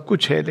हो, सब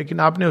कुछ है, लेकिन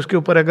आपने उसके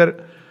ऊपर अगर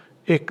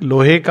एक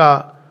लोहे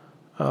का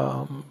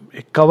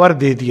एक कवर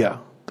दे दिया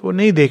तो वो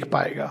नहीं देख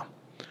पाएगा.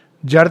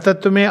 जड़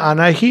तत्व में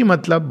आना ही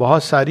मतलब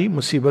बहुत सारी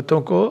मुसीबतों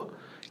को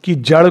की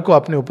जड़ को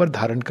अपने ऊपर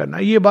धारण करना.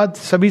 ये बात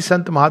सभी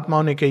संत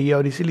महात्माओं ने कही है,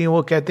 और इसीलिए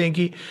वो कहते हैं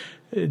कि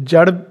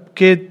जड़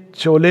के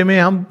चोले में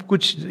हम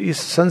कुछ, इस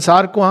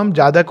संसार को हम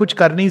ज्यादा कुछ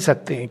कर नहीं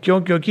सकते हैं.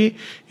 क्यों? क्योंकि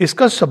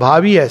इसका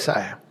स्वभाव ही ऐसा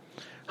है.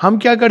 हम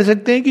क्या कर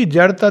सकते हैं कि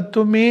जड़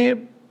तत्व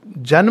में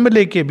जन्म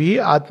लेके भी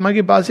आत्मा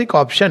के पास एक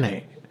ऑप्शन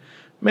है.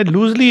 मैं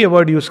लूजली ये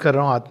वर्ड यूज कर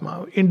रहा हूं,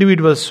 आत्मा,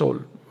 individual soul,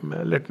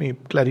 let me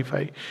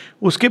clarify.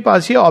 उसके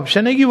पास ये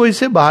ऑप्शन है कि वो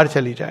इससे बाहर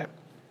चली जाए.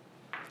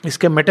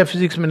 इसके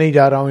मेटाफिजिक्स में नहीं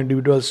जा रहा हूं,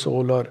 इंडिविजुअल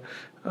सोल और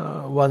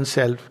वन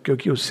सेल्फ,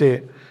 क्योंकि उससे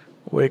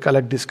वो एक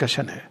अलग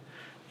डिस्कशन है.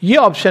 ये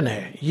ऑप्शन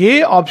है,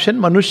 ये ऑप्शन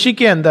मनुष्य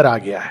के अंदर आ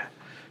गया है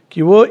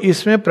कि वो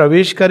इसमें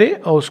प्रवेश करे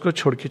और उसको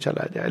छोड़ के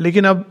चला जाए.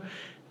 लेकिन अब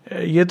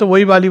ये तो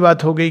वही वाली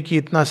बात हो गई कि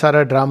इतना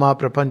सारा ड्रामा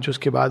प्रपंच,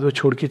 उसके बाद वो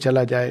छोड़ के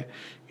चला जाए.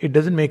 It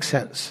doesn't make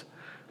sense.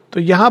 तो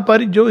यहां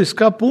पर जो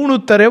इसका पूर्ण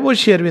उत्तर है वो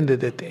श्री अरविंद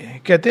देते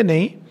हैं. कहते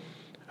नहीं,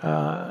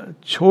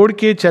 छोड़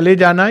के चले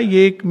जाना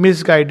ये एक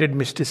मिसगाइडेड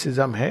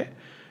मिस्टिसिज्म है,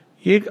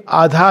 ये एक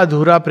आधा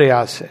अधूरा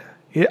प्रयास है.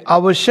 ये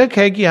आवश्यक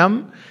है कि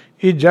हम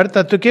इस जड़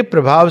तत्व के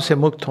प्रभाव से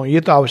मुक्त हों. ये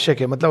तो आवश्यक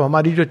है. मतलब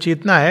हमारी जो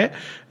चेतना है,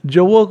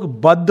 जो वो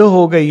बद्ध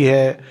हो गई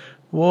है,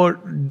 वो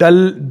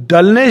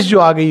डलनेस जो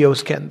आ गई है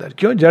उसके अंदर,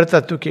 क्यों? जड़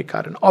तत्व के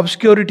कारण.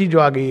 ऑब्सक्योरिटी जो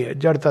आ गई है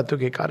जड़ तत्व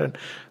के कारण,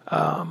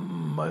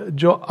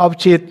 जो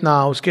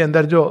अवचेतना, उसके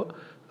अंदर जो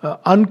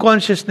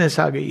अनकॉन्शियसनेस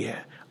आ गई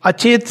है,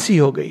 अचेत सी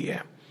हो गई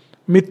है,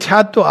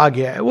 मिथ्यात्व आ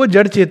गया है, वो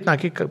जड़ चेतना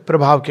के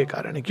प्रभाव के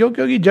कारण है. क्यों?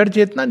 क्योंकि जड़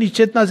चेतना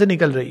निश्चेतना से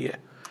निकल रही है.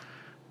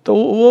 तो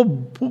वो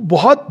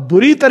बहुत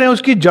बुरी तरह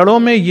उसकी जड़ों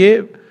में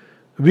ये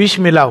विष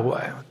मिला हुआ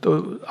है.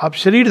 तो आप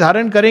शरीर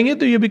धारण करेंगे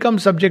तो ये become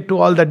subject to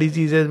all the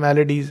diseases,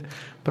 maladies,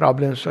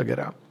 problems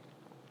वगैरह.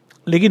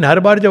 लेकिन हर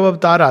बार जब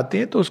अवतार आते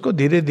हैं तो उसको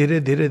धीरे धीरे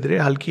धीरे धीरे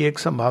हल्की एक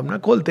संभावना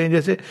खोलते हैं.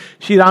 जैसे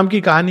श्री राम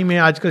की कहानी में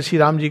आजकल श्री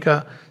राम जी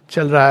का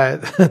चल रहा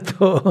है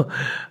तो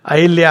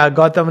अहिल्या,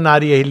 गौतम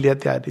नारी अहिल्या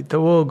त्यारी,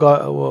 तो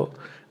वो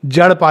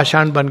जड़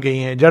पाषाण बन गई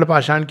हैं. जड़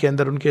पाषाण के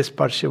अंदर उनके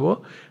स्पर्श से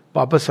वो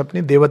वापस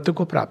अपने देवत्व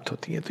को प्राप्त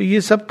होती हैं. तो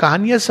ये सब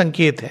कहानियां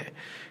संकेत हैं,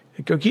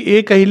 क्योंकि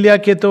एक अहिल्या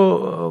के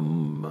तो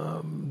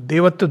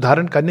देवत्व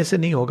धारण करने से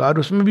नहीं होगा, और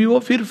उसमें भी वो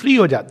फिर फ्री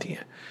हो जाती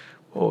हैं,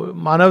 वो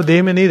मानव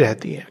देह में नहीं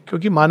रहती हैं.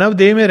 क्योंकि मानव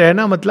देह में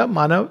रहना मतलब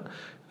मानव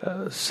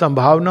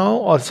संभावनाओं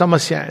और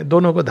समस्याएं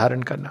दोनों को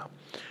धारण करना.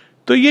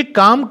 तो ये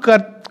काम कर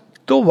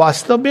तो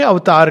वास्तव में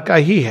अवतार का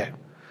ही है।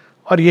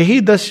 और यही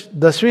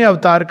 10वें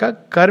अवतार का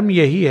कर्म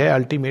यही है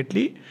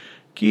अल्टीमेटली,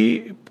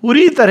 कि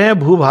पूरी तरह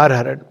भूभार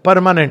हरण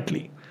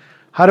परमानेंटली।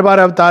 हर बार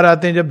अवतार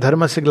आते हैं जब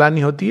धर्म से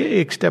ग्लानि होती है,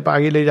 एक स्टेप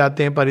आगे ले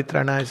जाते हैं,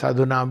 परित्राणाय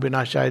साधुनाम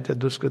विनाशाय च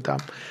दुष्कृताम।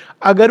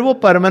 अगर वो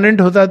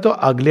परमानेंट होता तो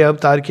अगले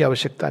अवतार की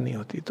आवश्यकता नहीं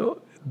होती।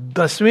 तो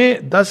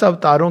 10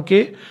 अवतारों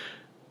के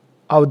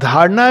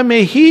अवधारणा में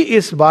ही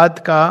इस बात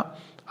का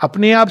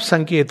अपने आप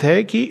संकेत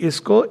है कि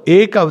इसको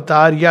एक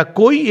अवतार या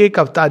कोई एक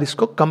अवतार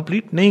इसको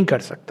कंप्लीट नहीं कर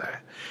सकता है।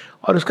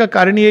 और उसका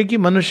कारण ये है कि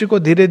मनुष्य को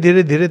धीरे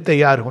धीरे धीरे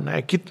तैयार होना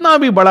है। कितना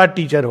भी बड़ा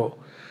टीचर हो,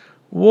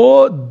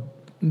 वो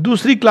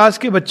दूसरी क्लास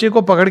के बच्चे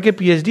को पकड़ के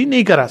पीएचडी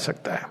नहीं करा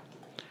सकता है।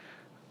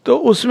 तो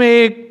उसमें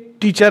एक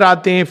टीचर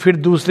आते हैं, फिर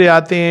दूसरे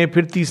आते हैं,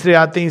 फिर तीसरे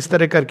आते हैं, इस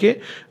तरह करके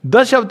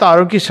 10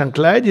 अवतारों की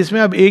श्रृंखला है,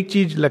 जिसमें अब एक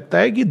चीज लगता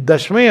है कि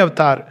 10वें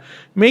अवतार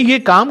में ये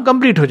काम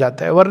कंप्लीट हो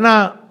जाता है।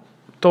 वरना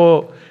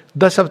तो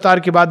 10 अवतार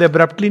के बाद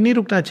एब्रप्टली नहीं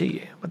रुकना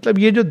चाहिए। मतलब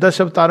ये जो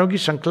 10 अवतारों की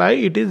श्रृंखला है,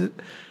 it is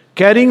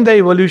carrying the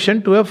evolution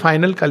to a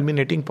final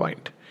culminating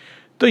point.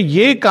 तो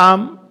ये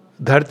काम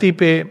धरती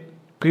पे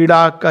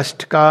पीड़ा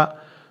कष्ट का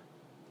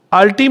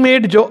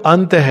अल्टीमेट जो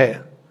अंत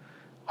है,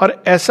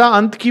 और ऐसा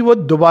अंत कि वो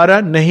दोबारा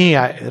नहीं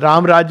आए।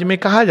 राम राज्य में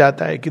कहा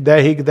जाता है कि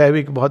दैहिक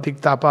दैविक भौतिक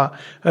तापा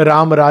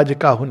राम राज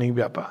का हु नहीं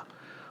व्यापा।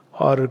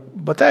 और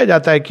बताया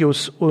जाता है कि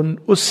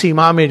उस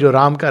सीमा में जो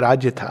राम का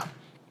राज्य था,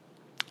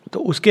 तो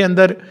उसके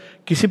अंदर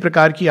किसी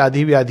प्रकार की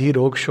आधी व्याधि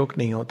रोग शोक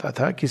नहीं होता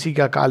था, किसी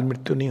का काल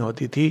मृत्यु नहीं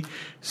होती थी,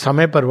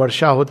 समय पर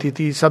वर्षा होती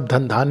थी, सब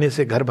धन धान्य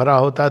से घर भरा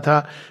होता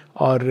था,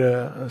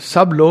 और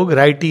सब लोग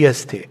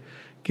राइटियस थे,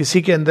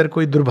 किसी के अंदर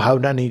कोई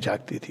दुर्भावना नहीं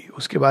जागती थी।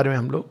 उसके बारे में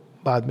हम लोग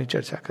बाद में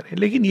चर्चा करें।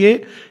 लेकिन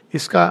ये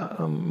इसका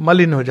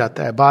मलिन हो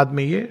जाता है, बाद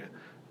में ये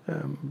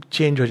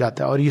चेंज हो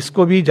जाता है, और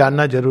इसको भी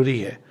जानना जरूरी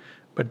है,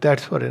 but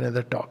that's for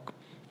another talk.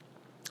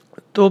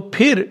 तो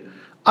फिर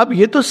अब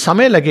ये तो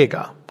समय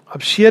लगेगा। अब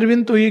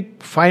शेयरविंद तो एक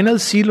फाइनल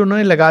सील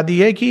उन्होंने लगा दी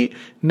है कि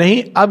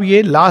नहीं, अब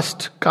ये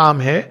लास्ट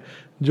काम है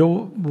जो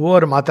वो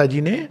और माता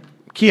जी ने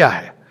किया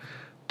है।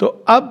 तो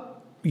अब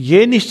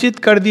ये निश्चित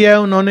कर दिया है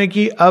उन्होंने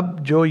कि अब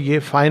जो ये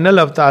फाइनल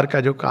अवतार का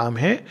जो काम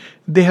है,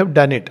 दे हैव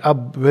डन इट।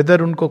 अब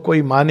वेदर उनको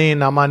कोई माने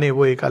ना माने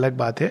वो एक अलग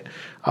बात है।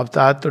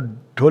 अवतार तो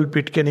ढोल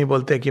पीट के नहीं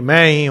बोलते कि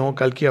मैं ही हूं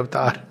कल की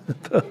अवतार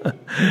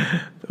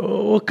तो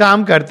वो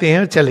काम करते हैं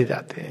और चले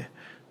जाते हैं।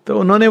 तो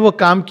उन्होंने वो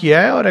काम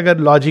किया है। और अगर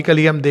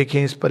लॉजिकली हम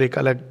देखें इस पर, एक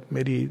अलग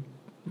मेरी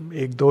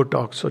 1-2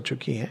 टॉक्स हो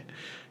चुकी हैं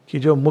कि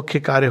जो मुख्य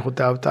कार्य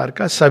होता है अवतार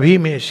का, सभी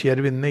में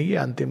शेयरविंद ने ये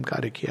अंतिम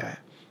कार्य किया है।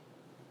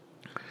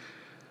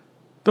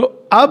 तो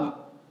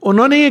अब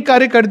उन्होंने ये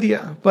कार्य कर दिया,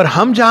 पर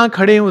हम जहां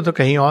खड़े हैं वो तो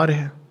कहीं और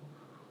है।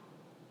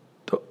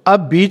 तो अब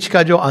बीच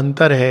का जो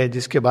अंतर है,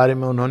 जिसके बारे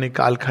में उन्होंने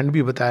कालखंड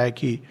भी बताया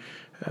कि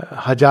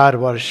 1000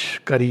 वर्ष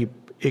करीब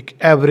एक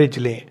एवरेज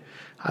लें।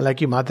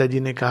 हालांकि माता जी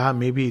ने कहा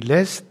मे बी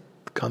लेस,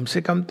 कम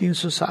से कम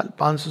 300 साल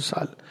 500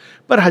 साल,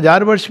 पर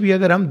 1000 वर्ष भी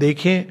अगर हम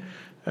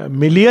देखें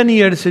मिलियन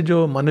ईयर से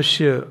जो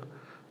मनुष्य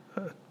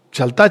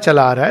चलता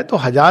चला आ रहा है, तो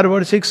 1000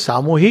 वर्ष एक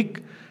सामूहिक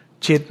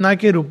चेतना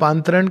के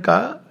रूपांतरण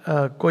का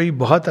कोई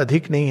बहुत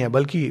अधिक नहीं है,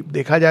 बल्कि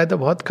देखा जाए तो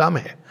बहुत कम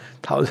है।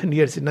 1000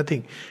 ईयर्स इज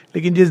नथिंग।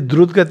 लेकिन जिस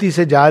द्रुत गति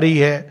से जा रही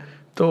है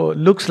तो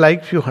लुक्स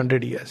लाइक फ्यू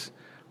 100 ईयर्स,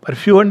 पर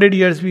फ्यू 100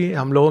 ईयर्स भी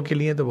हम लोगों के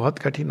लिए तो बहुत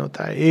कठिन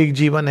होता है। एक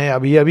जीवन है,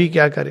 अभी अभी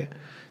क्या करें,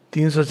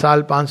 300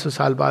 साल 500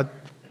 साल बाद।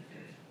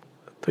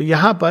 तो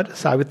यहां पर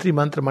सावित्री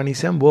मंत्र मणि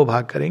से हम वो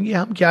भाग करेंगे,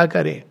 हम क्या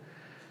करें,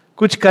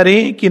 कुछ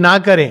करें कि ना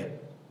करें,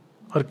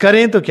 और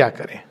करें तो क्या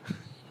करें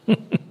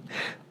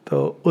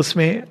तो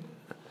उसमें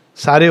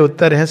सारे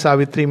उत्तर हैं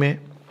सावित्री में।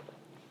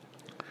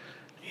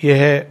 यह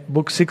है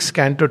बुक 6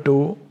 कैंटो 2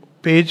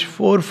 पेज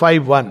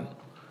 451।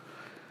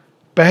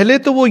 पहले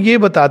तो वो ये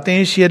बताते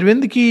हैं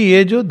शेयरविंद की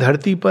ये जो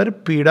धरती पर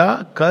पीड़ा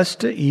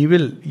कष्ट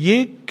ईविल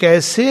ये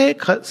कैसे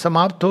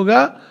समाप्त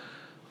होगा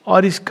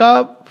और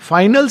इसका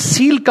फाइनल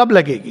सील कब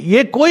लगेगी,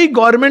 ये कोई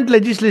गवर्नमेंट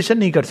लेजिस्लेशन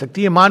नहीं कर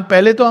सकती। ये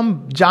पहले तो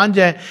हम जान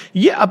जाएं,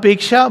 ये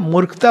अपेक्षा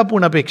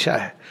मूर्खतापूर्ण अपेक्षा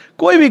है।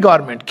 कोई भी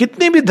गवर्नमेंट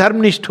कितनी भी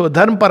धर्मनिष्ठ हो,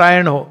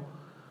 धर्मपरायण हो,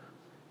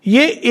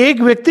 ये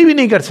एक व्यक्ति भी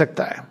नहीं कर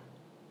सकता है।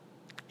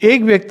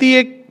 एक व्यक्ति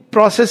एक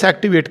प्रोसेस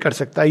एक्टिवेट कर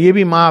सकता है, ये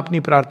भी माँ अपनी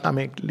प्रार्थना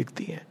में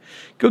लिखती है।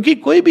 क्योंकि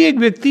कोई भी एक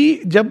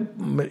व्यक्ति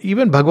जब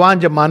इवन भगवान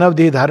जब मानव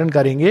देह धारण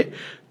करेंगे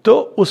तो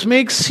उसमें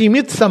एक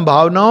सीमित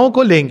संभावनाओं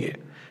को लेंगे,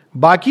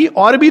 बाकी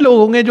और भी लोग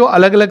होंगे जो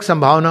अलग अलग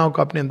संभावनाओं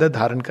को अपने अंदर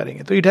धारण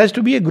करेंगे। तो it has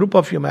to be a group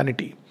of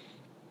humanity.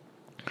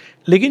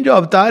 लेकिन जो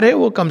अवतार है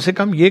वो कम से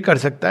कम ये कर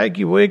सकता है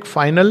कि वो एक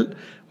फाइनल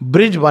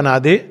ब्रिज बना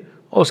दे,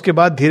 और उसके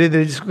बाद धीरे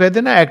धीरे, जिसको कहते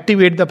हैं ना,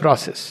 activate the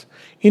process,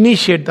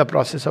 initiate the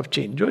process of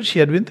change, जो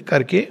शेयरविंद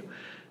करके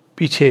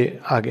पीछे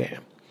आ गए हैं।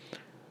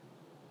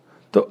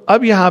 तो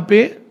अब यहां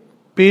पे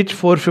पेज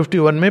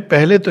 451 में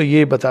पहले तो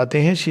ये बताते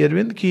हैं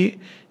शेयरविंद कि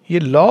ये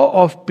लॉ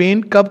ऑफ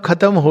पेन कब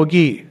खत्म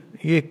होगी।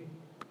 ये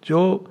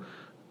जो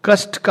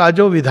कष्ट का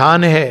जो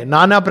विधान है,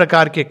 नाना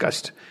प्रकार के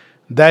कष्ट,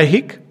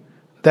 दैहिक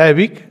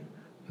दैविक,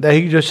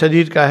 दैहिक जो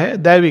शरीर का है,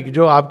 दैविक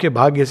जो आपके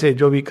भाग्य से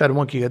जो भी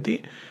कर्मों की गति,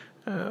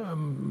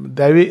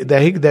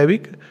 दैहिक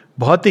दैविक,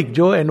 भौतिक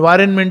जो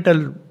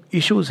एनवायरमेंटल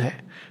इश्यूज हैं,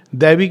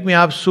 दैविक में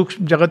आप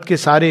सूक्ष्म जगत के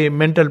सारे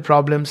मेंटल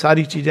प्रॉब्लम,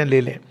 सारी चीजें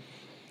ले लें,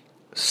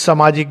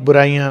 सामाजिक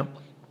बुराइयां।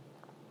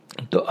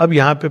 तो अब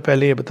यहां पे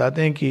पहले ये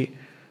बताते हैं कि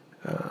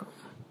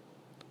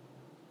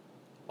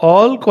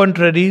all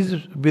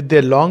contraries with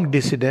the long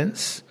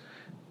dissidence,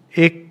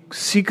 एक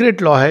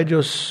सीक्रेट लॉ है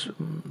जो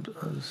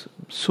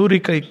सूर्य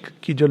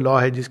की जो लॉ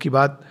है, जिसकी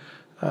बात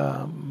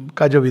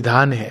का जो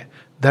विधान है,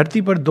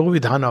 धरती पर दो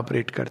विधान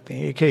ऑपरेट करते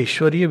हैं, एक है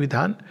ईश्वरीय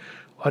विधान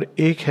और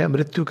एक है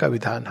मृत्यु का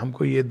विधान।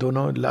 हमको ये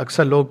दोनों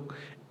अक्सर लोग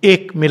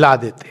एक मिला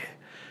देते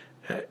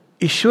हैं।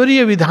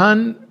 ईश्वरीय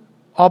विधान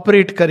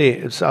ऑपरेट करे,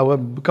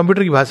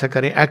 कंप्यूटर की भाषा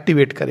करें,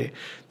 एक्टिवेट करे,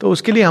 तो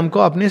उसके लिए हमको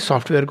अपने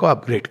सॉफ्टवेयर को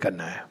अपग्रेड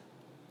करना है।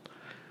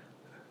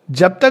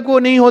 जब तक वो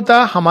नहीं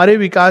होता, हमारे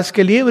विकास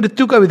के लिए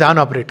मृत्यु का विधान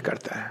ऑपरेट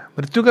करता है।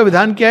 मृत्यु का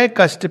विधान क्या है?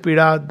 कष्ट,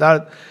 पीड़ा,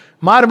 दर्द,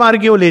 मार मार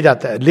के वो ले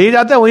जाता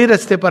है वही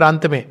रास्ते पर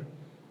अंत में,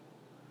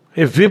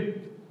 a whip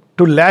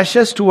to lash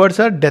us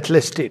towards a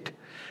deathless state.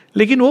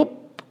 लेकिन वो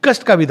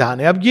कष्ट का विधान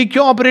है। अब ये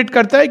क्यों ऑपरेट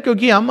करता है?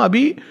 क्योंकि हम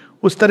अभी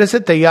उस तरह से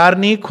तैयार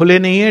नहीं, खुले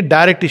नहीं है,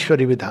 डायरेक्ट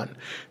ईश्वरीय विधान।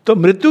 तो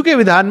मृत्यु के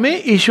विधान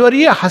में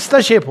ईश्वरीय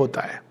हस्तक्षेप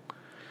होता है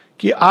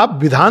कि आप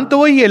विधान तो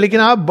वही है, लेकिन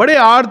आप बड़े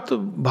आर्त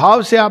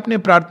भाव से आपने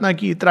प्रार्थना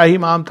की, त्राही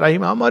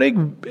माम, और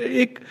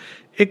एक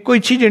कोई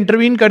चीज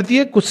इंटरवीन करती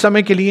है कुछ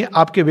समय के लिए,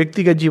 आपके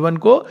व्यक्तिगत जीवन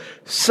को,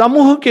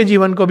 समूह के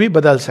जीवन को भी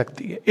बदल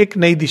सकती है, एक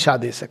नई दिशा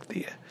दे सकती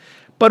है,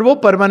 पर वो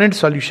परमानेंट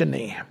सॉल्यूशन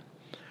नहीं है।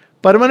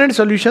 परमानेंट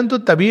सॉल्यूशन तो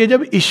तभी है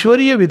जब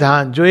ईश्वरीय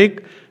विधान, जो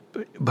एक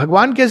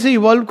भगवान कैसे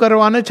इवॉल्व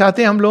करवाना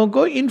चाहते हैं हम लोगों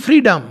को, in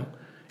freedom,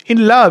 in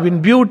love, in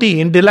beauty,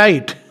 in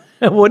delight,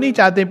 वो नहीं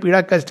चाहते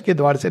पीड़ा कष्ट के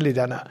द्वार से ले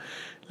जाना,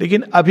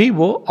 लेकिन अभी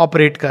वो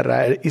ऑपरेट कर रहा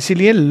है।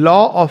 इसीलिए लॉ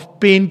ऑफ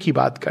पेन की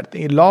बात करते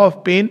हैं। लॉ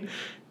ऑफ पेन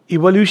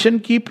इवोल्यूशन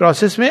की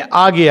प्रोसेस में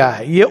आ गया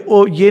है।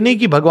 ये नहीं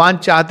कि भगवान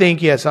चाहते हैं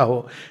कि ऐसा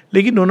हो,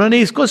 लेकिन उन्होंने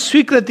इसको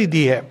स्वीकृति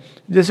दी है।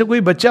 जैसे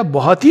कोई बच्चा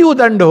बहुत ही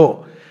उदंड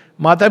हो,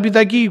 माता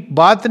पिता की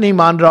बात नहीं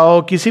मान रहा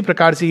हो किसी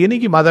प्रकार से, ये नहीं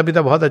कि माता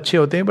पिता बहुत अच्छे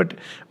होते हैं, बट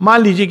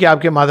मान लीजिए कि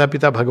आपके माता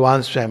पिता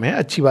भगवान स्वयं है,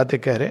 अच्छी बातें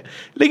कह रहे हैं,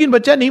 लेकिन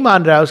बच्चा नहीं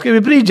मान रहा है, उसके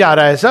विपरीत जा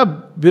रहा है,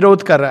 सब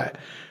विरोध कर रहा है,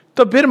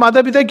 तो फिर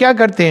माता पिता क्या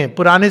करते हैं?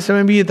 पुराने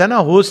समय में ये था ना,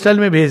 हॉस्टल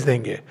में भेज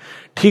देंगे,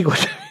 ठीक हो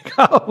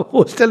जाएगा।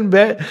 हॉस्टल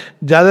में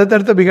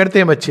ज्यादातर तो बिगड़ते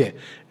हैं बच्चे,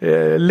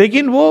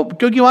 लेकिन वो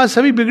क्योंकि वहाँ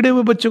सभी बिगड़े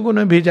हुए बच्चों को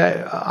उन्होंने भेजा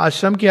है,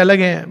 आश्रम के अलग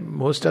हैं,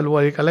 हॉस्टल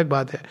वो एक अलग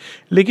बात है,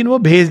 लेकिन वो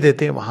भेज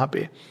देते हैं वहाँ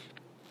पे।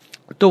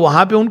 तो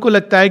वहाँ पे उनको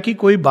लगता है कि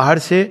कोई बाहर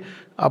से,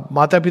 अब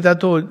माता पिता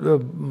तो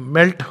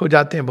मेल्ट हो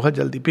जाते हैं बहुत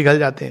जल्दी, पिघल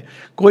जाते हैं,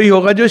 कोई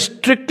होगा जो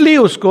स्ट्रिक्टली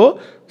उसको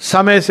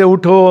समय से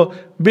उठो,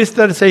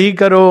 बिस्तर सही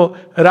करो,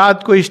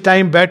 रात को इस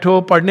टाइम बैठो,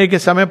 पढ़ने के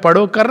समय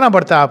पढ़ो, करना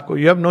पड़ता है आपको,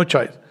 यू हैव नो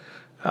चॉइस।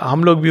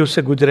 हम लोग भी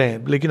उससे गुजरे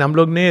हैं, लेकिन हम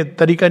लोग ने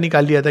तरीका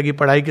निकाल लिया था कि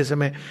पढ़ाई के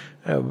समय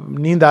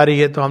नींद आ रही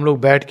है तो हम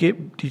लोग बैठ के,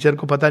 टीचर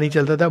को पता नहीं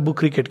चलता था, वो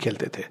क्रिकेट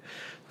खेलते थे।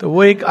 तो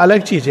वो एक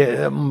अलग चीज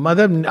है,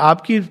 मतलब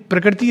आपकी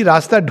प्रकृति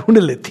रास्ता ढूंढ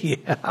लेती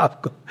है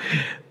आपको।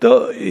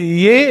 तो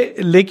ये,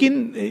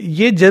 लेकिन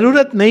ये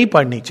जरूरत नहीं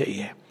पड़नी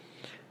चाहिए।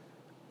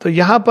 तो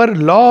यहां पर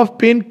लॉ ऑफ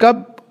पेन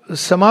कब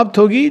समाप्त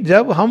होगी?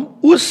 जब हम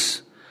उस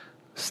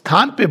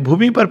स्थान पे,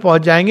 भूमि पर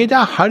पहुंच जाएंगे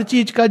जहां हर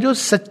चीज का जो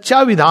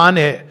सच्चा विधान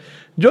है,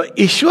 जो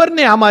ईश्वर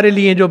ने हमारे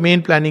लिए जो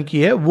मेन प्लानिंग की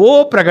है,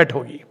 वो प्रकट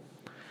होगी।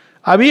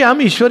 अभी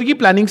हम ईश्वर की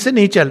प्लानिंग से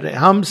नहीं चल रहे,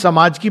 हम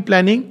समाज की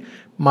प्लानिंग,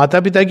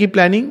 माता पिता की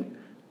प्लानिंग,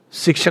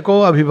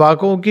 शिक्षकों,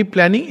 अभिभावकों की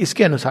प्लानिंग,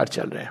 इसके अनुसार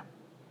चल रहे हैं।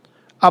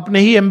 अपने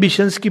ही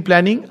एम्बिशंस की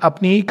प्लानिंग,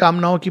 अपनी ही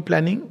कामनाओं की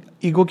प्लानिंग,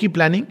 ईगो की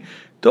प्लानिंग।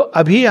 तो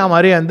अभी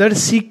हमारे अंदर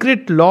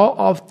सीक्रेट लॉ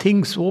ऑफ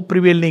थिंग्स वो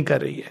प्रिवेल नहीं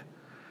कर रही है,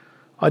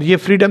 और ये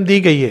फ्रीडम दी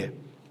गई है।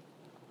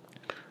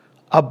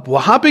 अब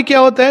वहां पे क्या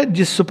होता है,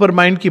 जिस सुपर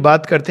माइंड की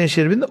बात करते हैं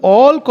Sri Aurobindo,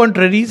 all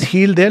contraries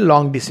heal their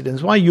long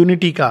dissidence, वहां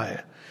यूनिटी का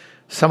है,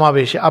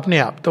 समावेश है अपने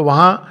आप। तो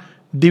वहां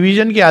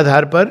डिवीजन के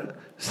आधार पर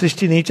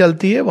सृष्टि नहीं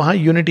चलती है, वहां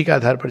यूनिटी के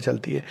आधार पर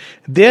चलती है।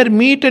 There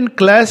meet and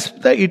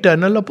clasp the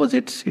eternal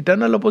opposites.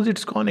 Eternal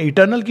opposites कौन है?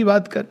 इटर्नल की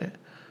बात कर रहे हैं,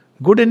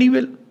 गुड एंड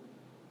इविल।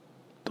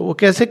 तो वो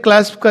कैसे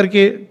क्लैस्प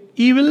करके?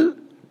 Evil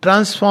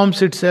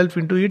transforms itself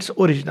into its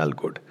original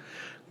good,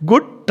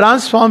 good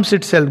transforms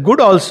itself,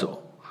 good also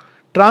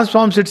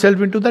transforms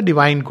itself into the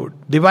divine good.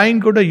 Divine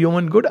good और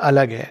ह्यूमन गुड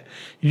अलग है।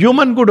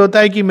 ह्यूमन गुड होता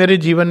है कि मेरे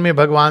जीवन में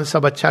भगवान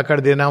सब अच्छा कर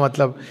देना,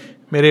 मतलब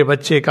मेरे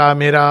बच्चे का,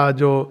 मेरा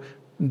जो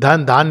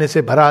धन धान्य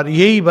से भरा,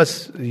 यही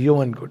बस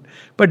ह्यूमन गुड।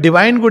 पर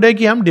डिवाइन गुड है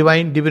कि हम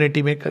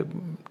डिविनिटी में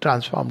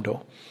ट्रांसफॉर्म्ड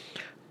हो।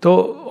 तो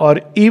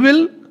और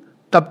इविल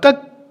तब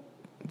तक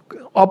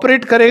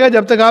ऑपरेट करेगा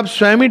जब तक आप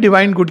स्वयं ही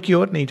डिवाइन गुड की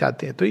ओर नहीं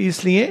जाते हैं। तो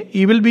इसलिए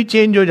इविल भी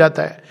चेंज हो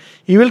जाता है।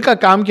 इविल का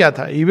काम क्या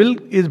था? Evil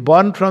is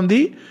born from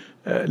the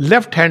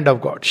left hand of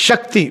God,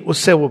 Shakti,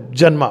 उससे वो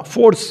जन्मा,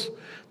 फोर्स,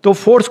 तो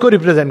फोर्स को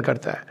रिप्रेजेंट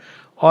करता है,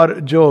 और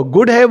जो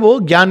गुड है वो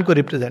ज्ञान को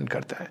रिप्रेजेंट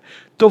करता है।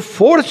 तो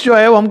फोर्स जो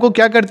है वो हमको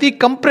क्या करती है?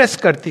 कंप्रेस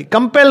करती,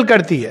 कंपेल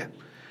करती है,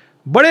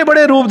 बड़े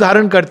बड़े रूप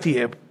धारण करती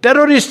है,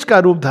 टेररिस्ट का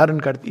रूप धारण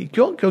करती है।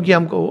 क्यों? क्योंकि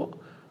हमको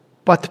वो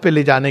पथ पे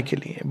ले जाने के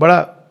लिए,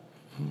 बड़ा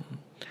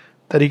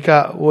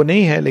तरीका वो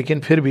नहीं है, लेकिन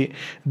फिर भी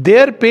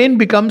their pain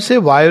becomes a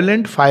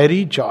violent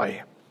fiery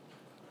joy,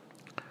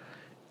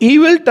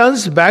 evil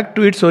turns back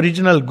to its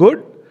original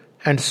good,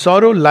 and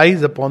sorrow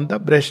lies upon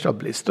the breast of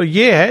bliss. तो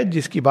ये है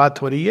जिसकी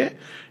बात हो रही है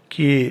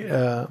कि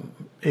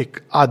एक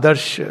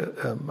आदर्श,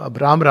 अब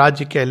राम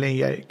राज्य कह लें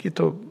या कि,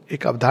 तो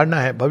एक अवधारणा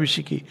है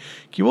भविष्य की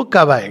कि वो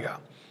कब आएगा।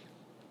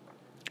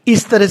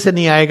 इस तरह से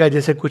नहीं आएगा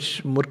जैसे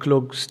कुछ मूर्ख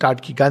लोग स्टार्ट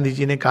की। गांधी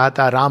जी ने कहा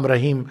था राम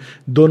रहीम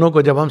दोनों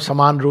को जब हम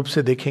समान रूप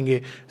से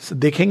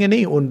देखेंगे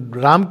नहीं, उन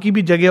राम की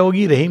भी जगह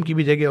होगी, रहीम की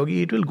भी जगह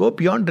होगी। It will go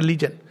beyond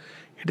religion,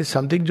 it is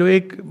something जो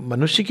एक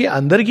मनुष्य के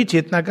अंदर की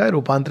चेतना का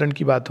रूपांतरण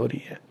की बात हो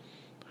रही है।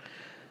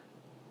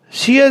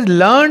 She has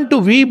learned to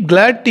weep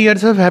glad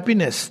tears of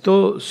happiness। तो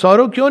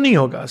सौरव क्यों नहीं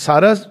होगा?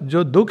 सारा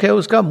जो दुख है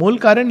उसका मूल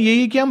कारण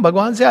यही है कि हम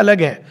भगवान से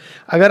अलग हैं।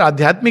 अगर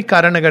आध्यात्मिक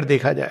कारण अगर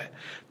देखा जाए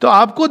तो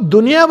आपको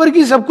दुनिया भर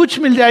की सब कुछ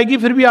मिल जाएगी,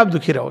 फिर भी आप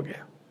दुखी रहोगे।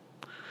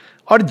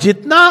 और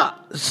जितना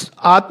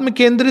आत्म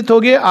केंद्रित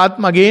होगे,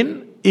 आत्म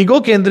अगेन ईगो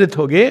केंद्रित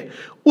होगे,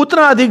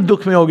 उतना अधिक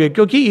दुख में होगे।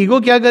 क्योंकि ईगो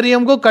क्या कर रही है?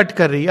 हमको कट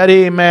कर रही है।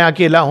 अरे मैं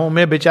अकेला हूं,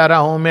 मैं बेचारा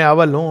हूं, मैं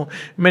अवल हूं,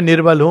 मैं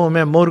निर्बल हूं,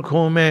 मैं मूर्ख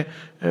हूं,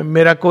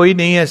 मेरा कोई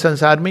नहीं है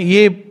संसार में।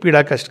 ये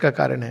पीड़ा कष्ट का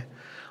कारण है।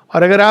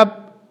 और अगर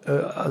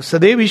आप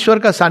सदैव ईश्वर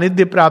का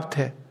सानिध्य प्राप्त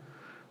है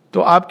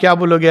तो आप क्या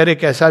बोलोगे? अरे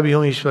कैसा भी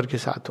हूं, ईश्वर के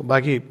साथ हूं,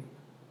 बाकी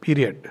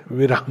पीरियड,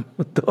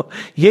 विराम। तो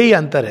यही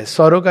अंतर है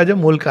सौरों का जो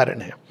मूल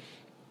कारण है।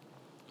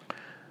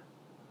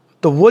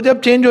 तो वो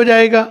जब चेंज हो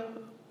जाएगा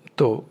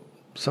तो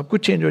सब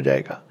कुछ चेंज हो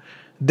जाएगा।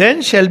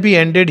 Then shall be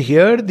ended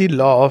here the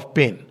law of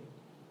pain.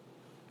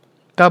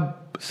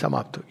 तब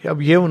समाप्त हो गया।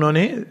 अब ये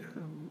उन्होंने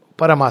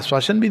परम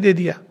आश्वासन भी दे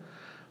दिया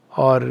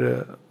और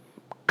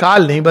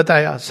काल नहीं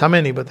बताया,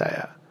 समय नहीं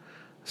बताया।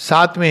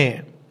 साथ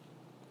में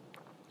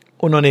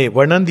उन्होंने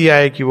वर्णन दिया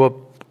है कि वो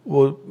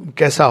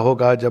कैसा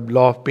होगा जब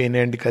लॉ ऑफ पेन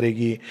एंड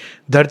करेगी,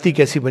 धरती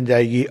कैसी बन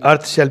जाएगी।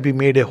 Earth shall be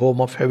made a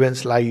home of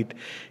heaven's light,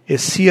 a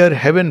seer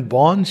heaven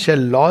born shall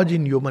lodge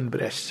in human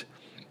breast.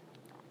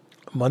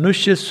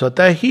 मनुष्य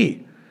स्वतः ही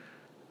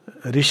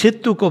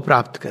ऋषित्व को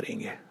प्राप्त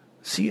करेंगे।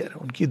 सीयर,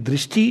 उनकी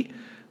दृष्टि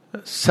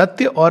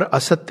सत्य और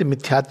असत्य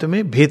मिथ्यात्व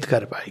में भेद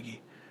कर पाएगी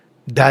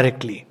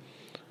directly.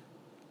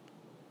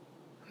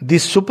 The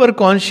super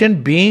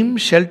conscient beam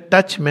shall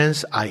touch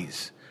men's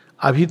eyes.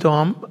 अभी तो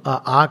हम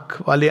आंख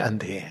वाले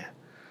अंधे हैं।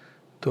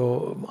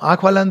 तो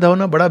आंख वाला अंधा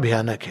होना बड़ा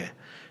भयानक है,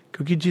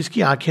 क्योंकि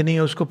जिसकी आंखें नहीं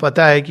है उसको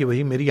पता है कि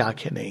वही मेरी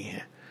आंखें नहीं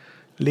है।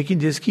 लेकिन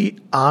जिसकी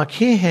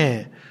आंखें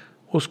हैं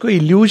उसको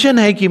इल्यूजन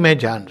है कि मैं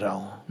जान रहा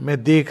हूं,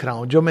 मैं देख रहा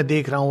हूं, जो मैं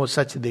देख रहा हूं वो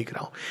सच देख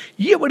रहा हूं।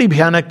 ये बड़ी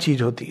भयानक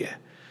चीज होती है।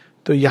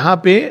 तो यहां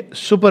पे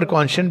super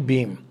conscient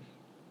beam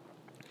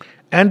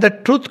and the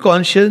truth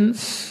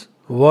conscious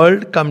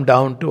world come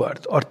down to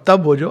earth. और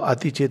तब वो जो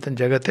अति चेतन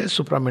जगत है,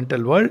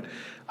 सुप्रामेंटल वर्ल्ड।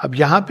 अब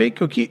यहां पे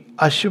क्योंकि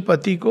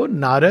अश्वपति को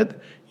नारद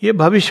ये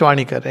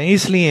भविष्यवाणी कर रहे हैं,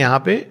 इसलिए यहां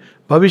पे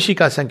भविष्य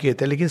का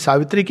संकेत है। लेकिन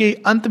सावित्री के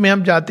अंत में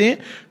हम जाते हैं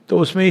तो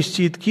उसमें इस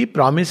चीज की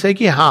प्रॉमिस है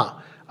कि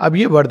हाँ, अब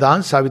ये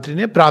वरदान सावित्री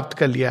ने प्राप्त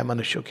कर लिया है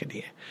मनुष्यों के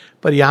लिए।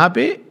 पर यहां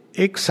पे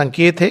एक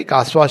संकेत है, एक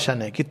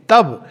आश्वासन है कि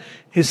तब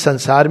इस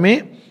संसार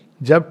में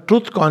जब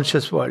ट्रूथ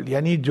कॉन्शियस वर्ल्ड,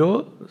 यानी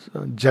जो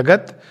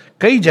जगत,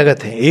 कई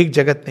जगत हैं, एक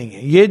जगत नहीं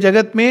है, ये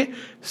जगत में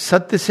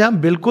सत्य से हम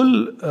बिल्कुल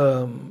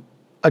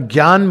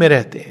अज्ञान में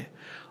रहते हैं।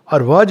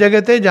 और वह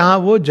जगत है जहां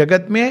वो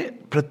जगत में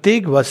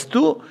प्रत्येक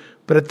वस्तु,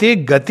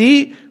 प्रत्येक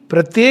गति,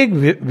 प्रत्येक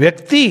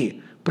व्यक्ति,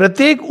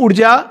 प्रत्येक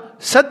ऊर्जा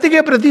सत्य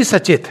के प्रति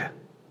सचेत है।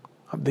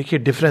 अब देखिए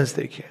डिफरेंस,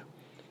 देखिए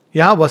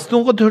यहां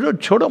वस्तुओं को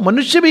छोड़ो,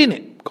 मनुष्य भी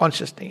नहीं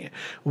कॉन्शियस नहीं है।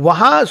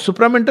 वहां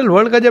सुप्रामेंटल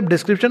वर्ल्ड का जब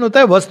डिस्क्रिप्शन होता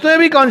है वस्तुएं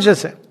भी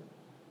कॉन्शियस है।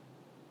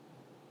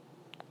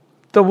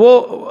 तो वो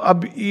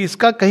अब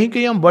इसका कहीं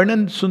कहीं हम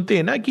वर्णन सुनते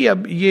हैं ना कि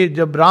अब ये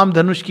जब राम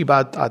धनुष की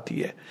बात आती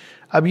है,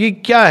 अब ये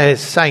क्या है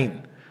साइन,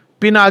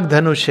 पिनाक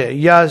धनुष है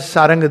या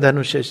सारंग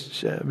धनुष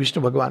है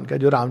विष्णु भगवान का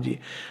जो राम जी।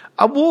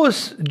 अब वो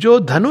जो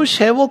धनुष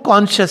है वो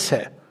कॉन्शियस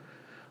है,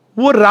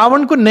 वो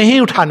रावण को नहीं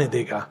उठाने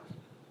देगा।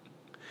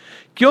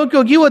 क्यों?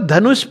 क्योंकि वो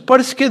धनुष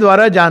स्पर्श के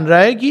द्वारा जान रहा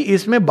है कि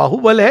इसमें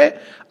बाहुबल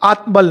है,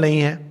 आत्मबल नहीं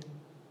है।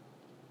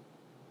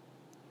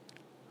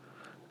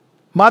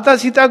 माता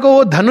सीता को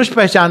वो धनुष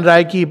पहचान रहा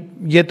है कि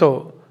ये तो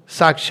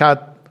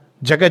साक्षात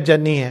जगत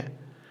जननी है।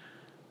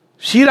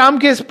 श्री राम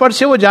के स्पर्श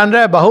से वो जान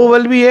रहा है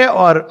बाहुबल भी है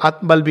और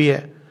आत्मबल भी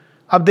है।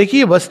 अब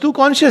देखिए वस्तु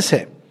कॉन्शियस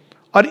है,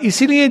 और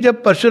इसीलिए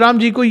जब परशुराम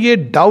जी को ये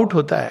डाउट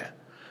होता है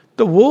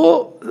तो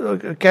वो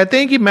कहते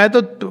हैं कि मैं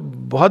तो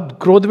बहुत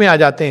क्रोध में आ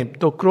जाते हैं।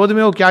 तो क्रोध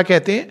में वो क्या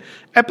कहते हैं?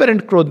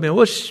 एपरेंट क्रोध में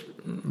वो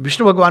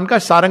विष्णु भगवान का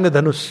सारंग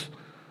धनुष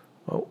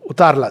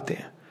उतार लाते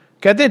हैं।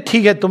 कहते हैं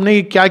ठीक है, तुमने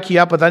ये क्या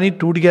किया पता नहीं,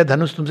 टूट गया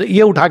धनुष तुमसे,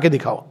 ये उठा के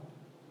दिखाओ।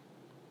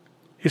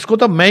 इसको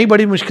तो मैं ही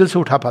बड़ी मुश्किल से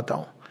उठा पाता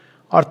हूं,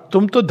 और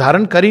तुम तो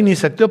धारण कर ही नहीं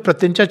सकते हो।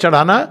 प्रत्यंचा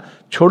चढ़ाना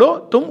छोड़ो,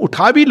 तुम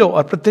उठा भी लो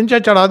और प्रत्यंचा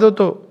चढ़ा दो।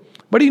 तो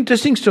बड़ी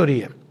इंटरेस्टिंग स्टोरी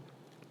है,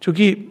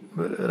 क्योंकि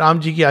राम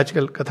जी की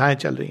आजकल कथाएं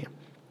चल रही हैं।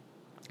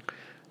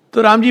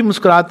 तो राम जी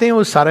मुस्कुराते हैं,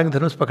 वो सारंग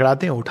धनुष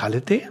पकड़ाते हैं, उठा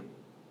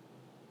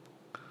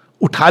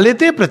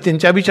लेते हैं,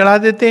 प्रत्यंचा भी चढ़ा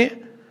देते हैं।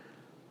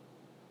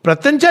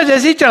 प्रत्यंचा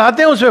जैसे ही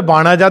चढ़ाते हैं उसमें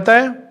बाण आ जाता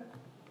है।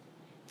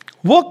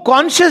 वो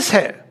कॉन्शियस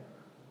है,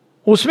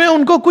 उसमें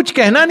उनको कुछ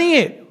कहना नहीं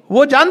है।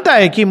 वो जानता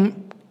है कि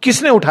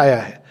किसने उठाया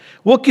है,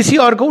 वो किसी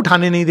और को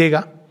उठाने नहीं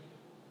देगा।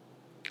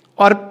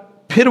 और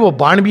फिर वो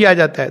बाण भी आ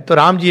जाता है। तो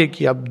राम जी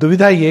की अब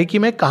दुविधा ये है कि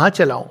मैं कहाँ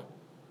चलाऊं।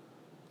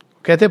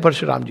 कहते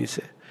परशुराम जी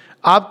से,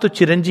 आप तो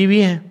चिरंजीवी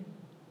हैं,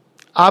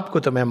 आपको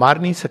तो मैं मार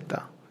नहीं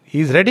सकता।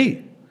 He is ready.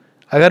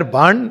 अगर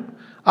बाण,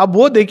 अब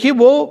वो देखिए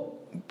वो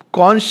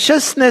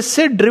कॉन्शियसनेस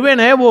से ड्रिवन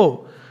है वो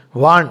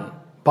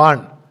बाण,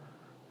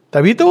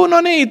 तभी तो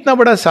उन्होंने इतना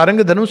बड़ा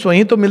सारंग धनुष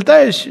वहीं तो मिलता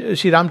है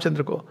श्री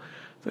रामचंद्र को।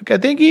 तो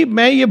कहते हैं कि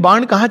मैं ये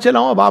बाण कहाँ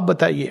चलाऊं, अब आप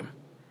बताइए।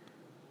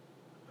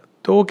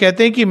 तो वो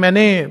कहते हैं कि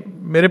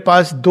मेरे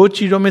पास दो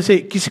चीजों में से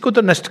किसी को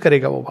तो नष्ट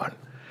करेगा वो बाण।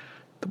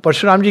 तो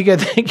परशुराम जी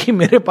कहते हैं कि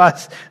मेरे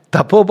पास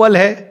तपोबल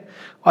है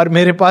और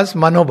मेरे पास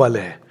मनोबल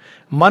है।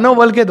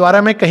 मनोबल के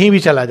द्वारा मैं कहीं भी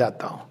चला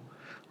जाता हूं,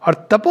 और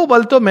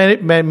तपोबल तो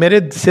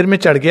मेरे सिर में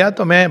चढ़ गया,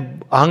 तो मैं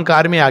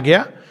अहंकार में आ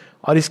गया,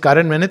 और इस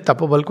कारण मैंने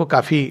तपोबल को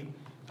काफी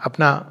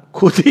अपना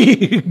खुद ही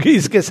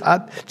इसके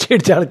साथ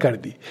छेड़छाड़ कर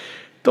दी।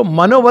 तो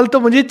मनोबल तो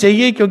मुझे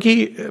चाहिए,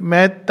 क्योंकि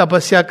मैं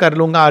तपस्या कर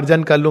लूंगा,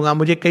 अर्जन कर लूंगा,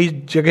 मुझे कई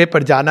जगह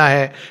पर जाना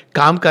है,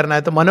 काम करना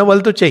है, तो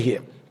मनोबल तो चाहिए।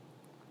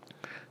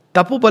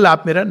 तपोबल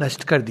आप मेरा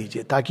नष्ट कर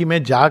दीजिए ताकि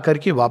मैं जा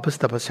करके वापस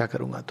तपस्या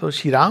करूंगा। तो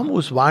श्री राम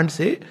उस वाण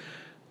से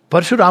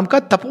परशुराम का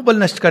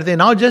तपोबल नष्ट करते हैं।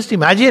 Now just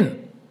imagine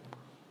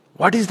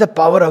what is the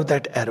power of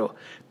that arrow.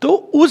 तो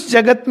उस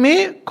जगत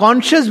में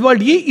कॉन्शियस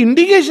वर्ल्ड, ये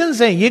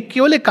इंडिकेशंस हैं, ये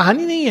केवल एक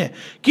कहानी नहीं है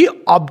कि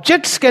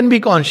objects can be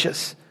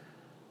conscious.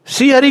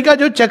 Shri Hari का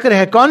जो चक्र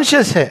है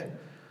कॉन्शियस है,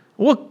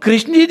 वो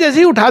कृष्ण जी जैसे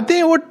ही उठाते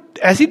हैं वो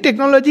ऐसी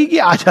टेक्नोलॉजी की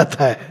आ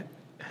जाता है।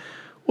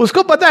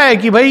 उसको पता है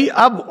कि भाई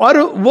अब, और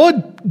वो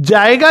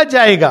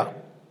जाएगा,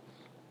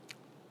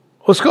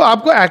 उसको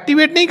आपको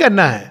एक्टिवेट नहीं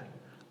करना है।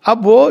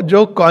 अब वो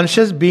जो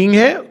कॉन्शियस बीइंग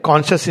है,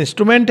 कॉन्शियस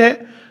इंस्ट्रूमेंट है,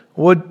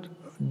 वो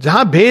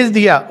जहां भेज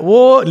दिया,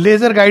 वो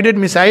लेजर गाइडेड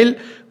मिसाइल,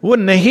 वो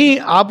नहीं,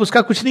 आप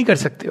उसका कुछ नहीं कर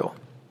सकते हो।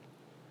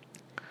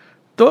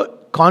 तो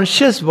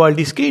कॉन्शियस वर्ल्ड,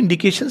 इसके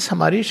इंडिकेशंस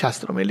हमारे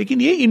शास्त्रों में,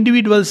 लेकिन ये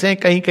इंडिविजुअल्स हैं,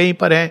 कहीं कहीं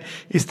पर हैं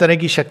इस तरह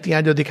की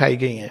शक्तियां जो दिखाई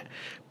गई हैं।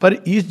 पर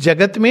इस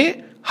जगत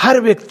में हर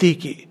व्यक्ति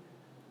की,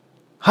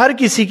 हर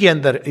किसी के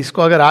अंदर,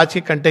 इसको अगर आज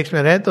के कंटेक्स्ट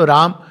में रहे तो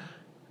राम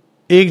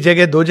एक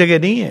जगह दो जगह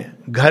नहीं है,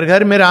 घर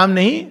घर में राम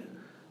नहीं,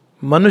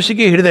 मनुष्य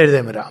के हृदय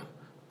हृदय में राम।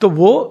 तो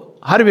वो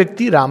हर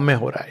व्यक्ति राम में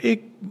हो रहा है।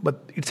 एक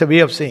it's a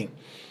way of saying.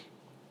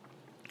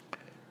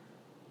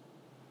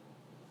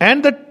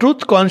 And the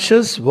truth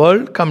conscious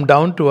world come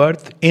down to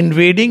earth,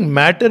 invading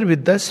matter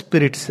with the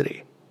spirit's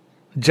रे।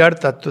 जड़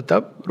तत्व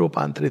तब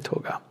रूपांतरित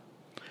होगा।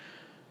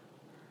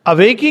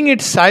 Awaking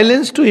it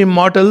silence to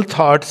immortal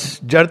thoughts.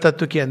 जड़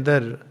तत्व के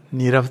अंदर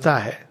नीरवता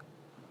है,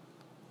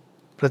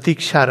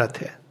 प्रतीक्षारत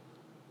है,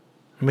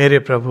 मेरे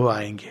प्रभु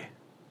आएंगे,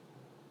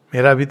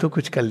 मेरा भी तो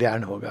कुछ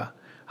कल्याण होगा।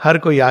 हर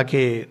कोई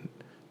आके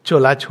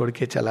चोला छोड़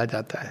के चला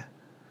जाता है,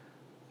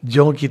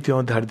 ज्यों की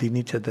त्यों धर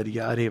दीनी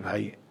चदरिया। अरे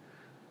भाई,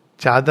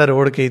 चादर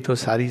ओढ़ के ही तो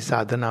सारी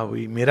साधना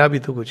हुई, मेरा भी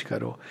तो कुछ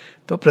करो।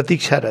 तो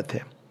प्रतीक्षारत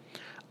है।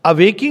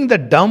 Awaking the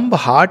dumb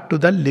heart to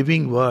the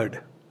living word.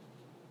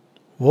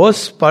 वो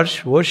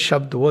स्पर्श, वो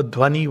शब्द, वो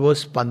ध्वनि, वो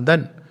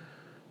स्पंदन,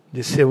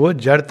 जिससे वो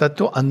जड़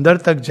तत्व अंदर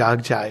तक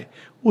जाग जाए,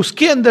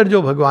 उसके अंदर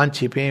जो भगवान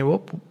छिपे हैं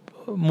वो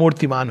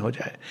मूर्तिमान हो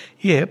जाए।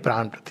 ये है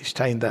प्राण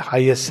प्रतिष्ठा in the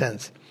highest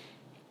sense.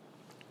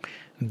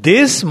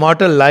 This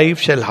मॉर्टल life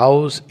shell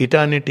house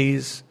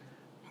eternities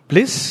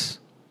bliss,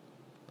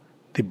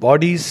 the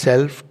body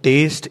self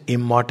test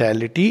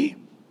immortality.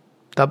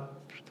 तब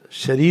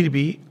शरीर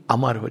भी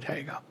अमर हो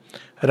जाएगा।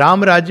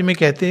 राम राज्य में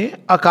कहते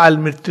हैं अकाल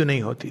मृत्यु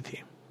नहीं होती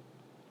थी,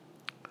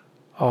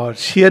 और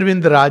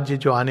शेरविंद राज्य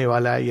जो आने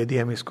वाला है, यदि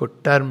हम इसको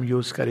टर्म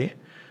यूज करें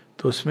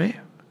तो उसमें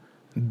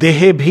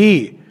देह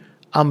भी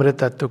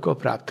अमृतत्व को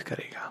प्राप्त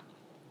करेगा।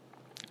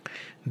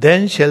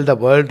 Then shall the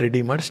world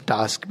redeemer's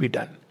task be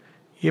done.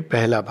 ये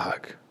पहला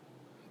भाग।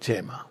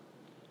 जय मां।